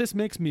don't know if this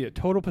makes me a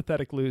total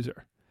pathetic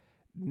loser,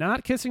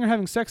 not kissing or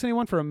having sex with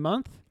anyone for a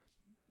month.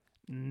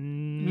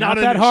 Not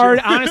that hard.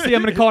 Honestly,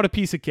 I'm going to call it a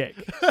piece of cake.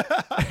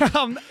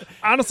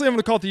 Honestly, I'm going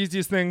to call it the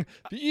easiest thing,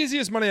 the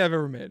easiest money I've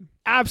ever made.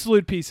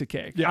 Absolute piece of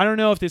cake. Yeah. I don't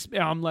know if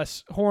I'm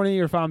less horny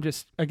or if I'm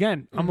just,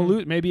 again, I'm a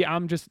loser. Maybe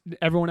I'm just,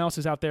 everyone else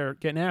is out there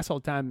getting ass all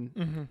the time.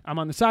 And I'm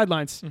on the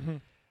sidelines.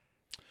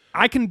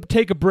 I can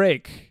take a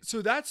break.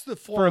 So that's the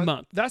flaw for a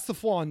month. That's the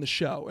flaw in the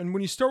show. And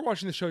when you start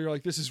watching the show, you're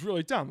like, this is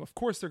really dumb. Of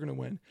course they're going to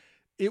win.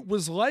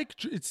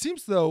 It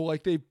seems though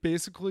they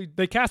basically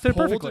casted it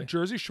pulled perfectly. a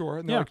Jersey Shore,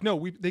 and they're like,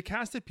 no, they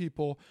casted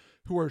people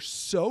who are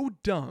so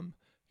dumb.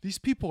 These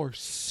people are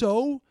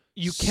so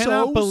you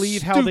cannot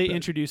believe how they stupid.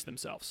 introduce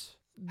themselves.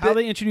 How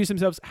they introduce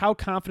themselves, how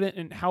confident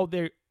and how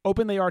they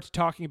open they are to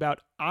talking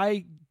about.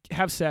 I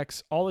have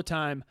sex all the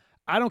time.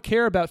 I don't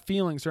care about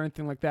feelings or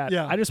anything like that.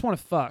 Yeah. I just want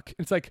to fuck.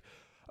 It's like,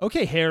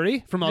 okay,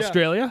 Harry from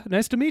Australia,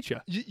 nice to meet you.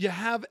 You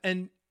have,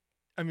 and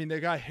I mean, the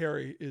guy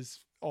Harry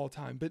is all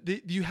time, but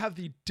you have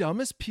the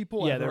dumbest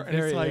people ever. They're and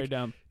very, it's like, very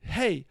dumb.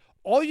 Hey,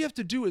 all you have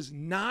to do is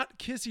not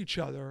kiss each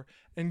other,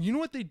 and you know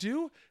what they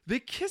do?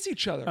 They kiss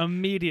each other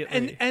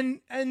immediately.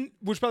 And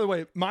which, by the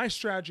way, my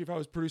strategy if I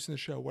was producing the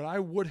show, what I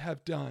would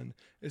have done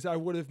is I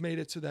would have made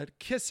it so that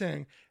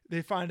kissing,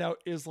 they find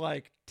out, is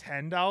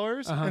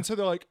 $10, and so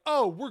they're like,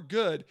 oh, we're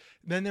good.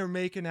 Then they're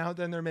making out.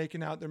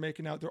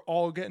 They're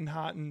all getting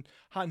hot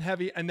and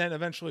heavy, and then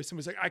eventually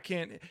somebody's like, I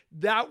can't.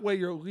 That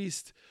way,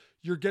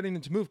 you're getting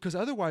them to move, because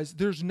otherwise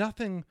there's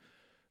nothing.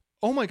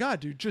 Oh my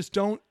God, dude, just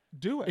don't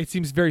do it. It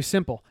seems very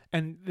simple.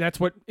 And that's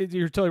what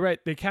you're totally right.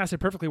 They cast it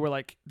perfectly.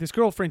 Where this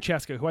girl,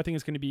 Francesca, who I think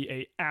is going to be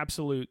a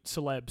absolute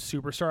celeb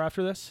superstar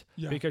after this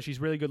because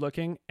she's really good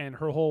looking. And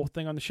her whole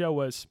thing on the show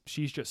was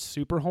she's just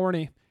super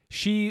horny.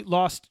 She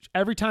lost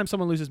every time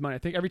someone loses money. I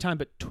think every time,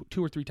 but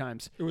 2 or 3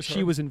 times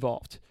she was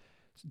involved.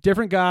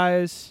 Different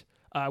guys.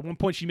 At one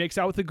point, she makes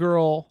out with a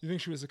girl. You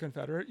think she was a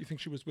Confederate? You think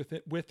she was with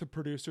the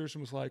producers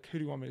and was like, "Who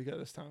do you want me to get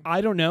this time?"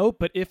 I don't know,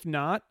 but if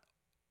not,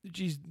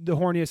 she's the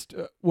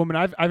horniest woman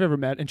I've ever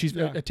met, and she's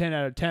a 10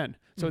 out of 10.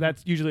 So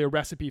that's usually a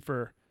recipe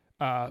for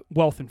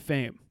wealth and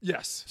fame.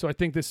 Yes. So I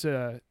think this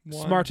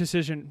smart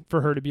decision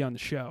for her to be on the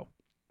show.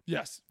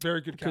 Yes,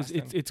 very good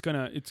casting. Because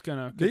it's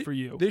gonna good for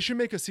you. They should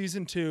make a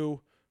season 2.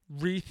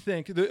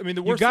 Rethink.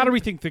 The worst. You got to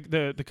rethink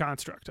the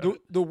construct.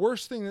 The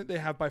worst thing that they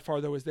have by far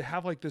though is they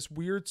have this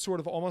weird sort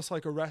of almost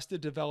like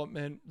Arrested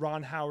Development,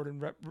 Ron Howard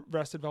and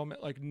Arrested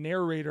Development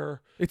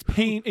narrator. It's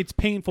painful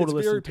to listen to.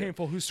 It's very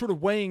painful. Who's sort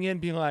of weighing in,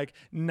 being like,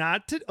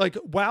 not to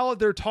while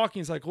they're talking,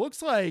 he's like,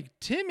 looks like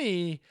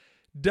Timmy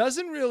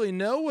doesn't really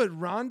know what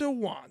Rhonda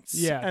wants.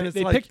 Yeah, and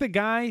they pick the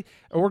guy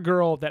or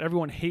girl that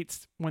everyone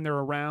hates when they're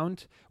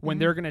around, when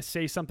they're going to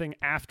say something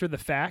after the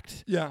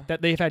fact Yeah.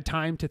 that they've had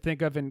time to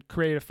think of and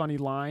create a funny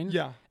line.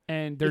 Yeah.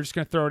 And they're just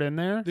going to throw it in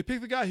there. They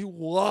pick the guy who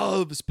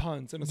loves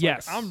puns, and it's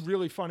Yes. like, I'm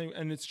really funny,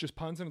 and it's just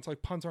puns, and it's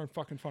like, puns aren't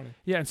fucking funny.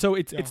 Yeah, and so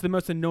it's the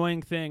most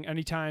annoying thing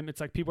anytime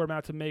it's like people are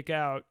about to make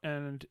out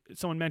and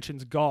someone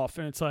mentions golf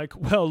and it's like,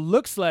 well,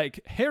 looks like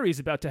Harry's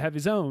about to have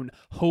his own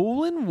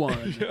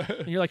hole-in-one.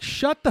 And you're like,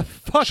 shut the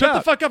fuck Shut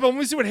up. the fuck up, and let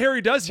me see what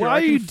Harry does here. Why I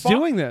are can you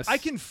doing this? I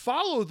can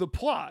follow the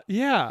plot.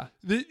 Yeah.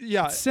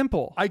 Yeah. It's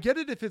simple. I get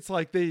it if it's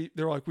like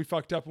they're like, we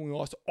fucked up and we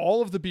lost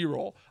all of the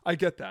B-roll. I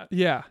get that.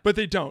 Yeah. But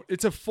they don't.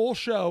 It's a full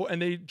show,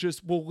 and they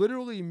just will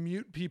literally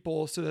mute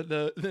people so that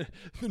the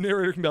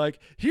narrator can be like,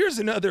 here's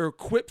another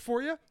quip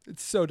for you.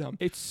 It's so dumb.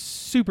 It's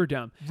super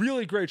dumb.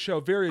 Really great show.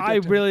 Very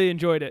addictive. I really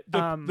enjoyed it.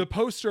 The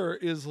poster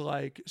is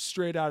like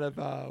straight out of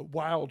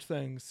Wild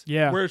Things.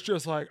 Yeah. Where it's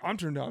just like, I'm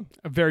turned on.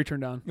 Very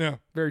turned on. Yeah.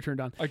 Very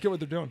turned on. I get what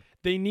they're doing.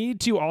 They need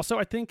to also,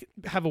 I think,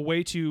 have a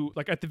way to,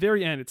 like, at the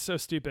very end, it's so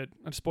stupid.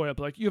 I'm spoiled,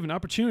 but like, you have an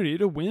opportunity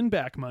to win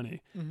back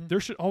money. There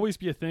should always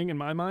be a thing in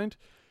my mind.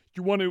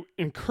 You want to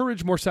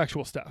encourage more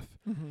sexual stuff.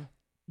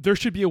 There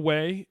should be a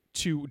way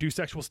to do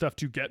sexual stuff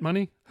to get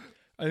money.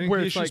 I think Where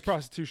the it's issue is like-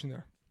 prostitution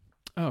there.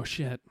 Oh,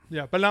 shit.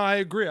 Yeah, but now I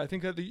agree. I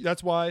think that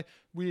that's why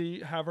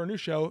we have our new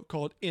show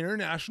called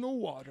International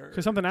Water.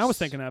 Because something I was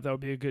thinking of that would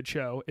be a good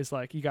show is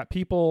like, you got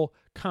people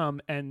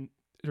come and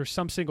there's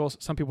some singles,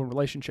 some people in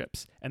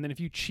relationships. And then if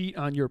you cheat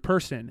on your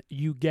person,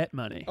 you get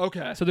money.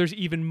 Okay. So there's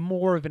even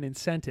more of an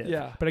incentive.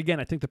 Yeah. But again,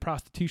 I think the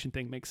prostitution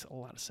thing makes a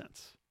lot of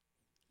sense.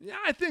 Yeah,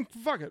 I think,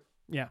 fuck it.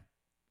 Yeah.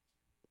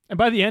 And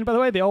by the end, by the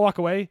way, they all walk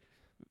away.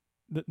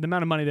 The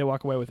amount of money they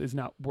walk away with is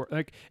not worth.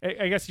 Like,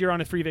 I guess you're on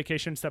a free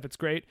vacation stuff. It's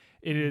great.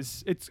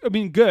 It's I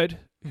mean, good.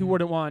 Who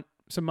wouldn't want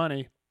some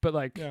money? But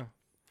like, Yeah.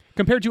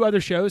 compared to other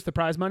shows, the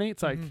prize money,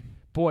 it's like,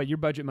 boy, your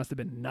budget must have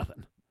been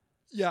nothing.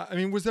 Yeah, I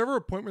mean, was there ever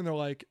a point when they're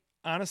like,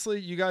 honestly,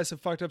 you guys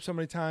have fucked up so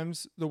many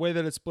times. The way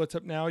that it splits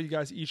up now, you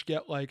guys each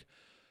get like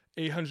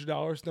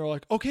 $800. And they're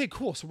like, okay,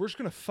 cool. So we're just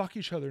going to fuck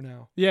each other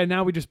now. Yeah.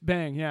 Now we just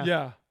bang. Yeah.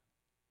 Yeah.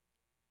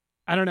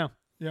 I don't know.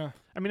 Yeah.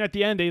 I mean, at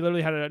the end, they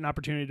literally had an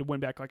opportunity to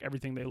win back like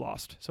everything they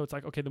lost. So it's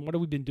like, okay, then what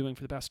have we been doing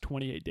for the past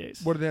 28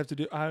 days? What do they have to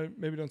do?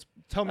 Maybe don't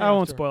tell me. I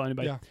won't after. spoil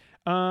anybody. Yeah.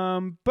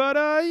 But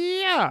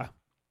yeah.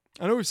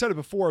 I know we've said it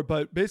before,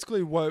 but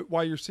basically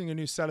why you're seeing a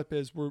new setup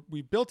is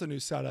we built a new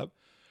setup.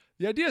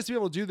 The idea is to be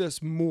able to do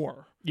this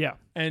more. Yeah.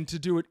 And to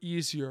do it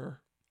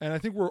easier. And I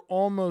think we're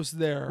almost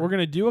there. We're going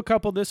to do a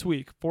couple this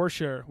week for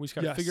sure. We just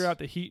got to Yes. figure out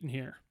the heat in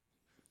here.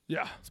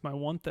 Yeah. It's my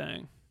one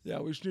thing. Yeah,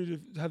 we just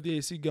need to have the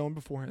AC going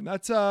beforehand.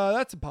 That's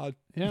a pod.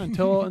 Yeah,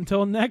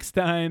 until next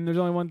time, there's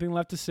only one thing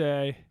left to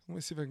say. Let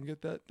me see if I can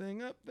get that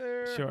thing up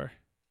there. Sure.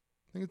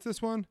 I think it's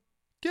this one.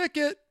 Kick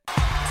it.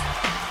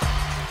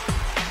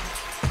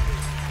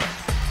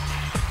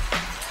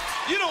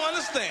 You don't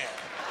understand.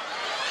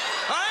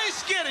 I ain't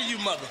scared of you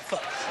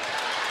motherfuckers.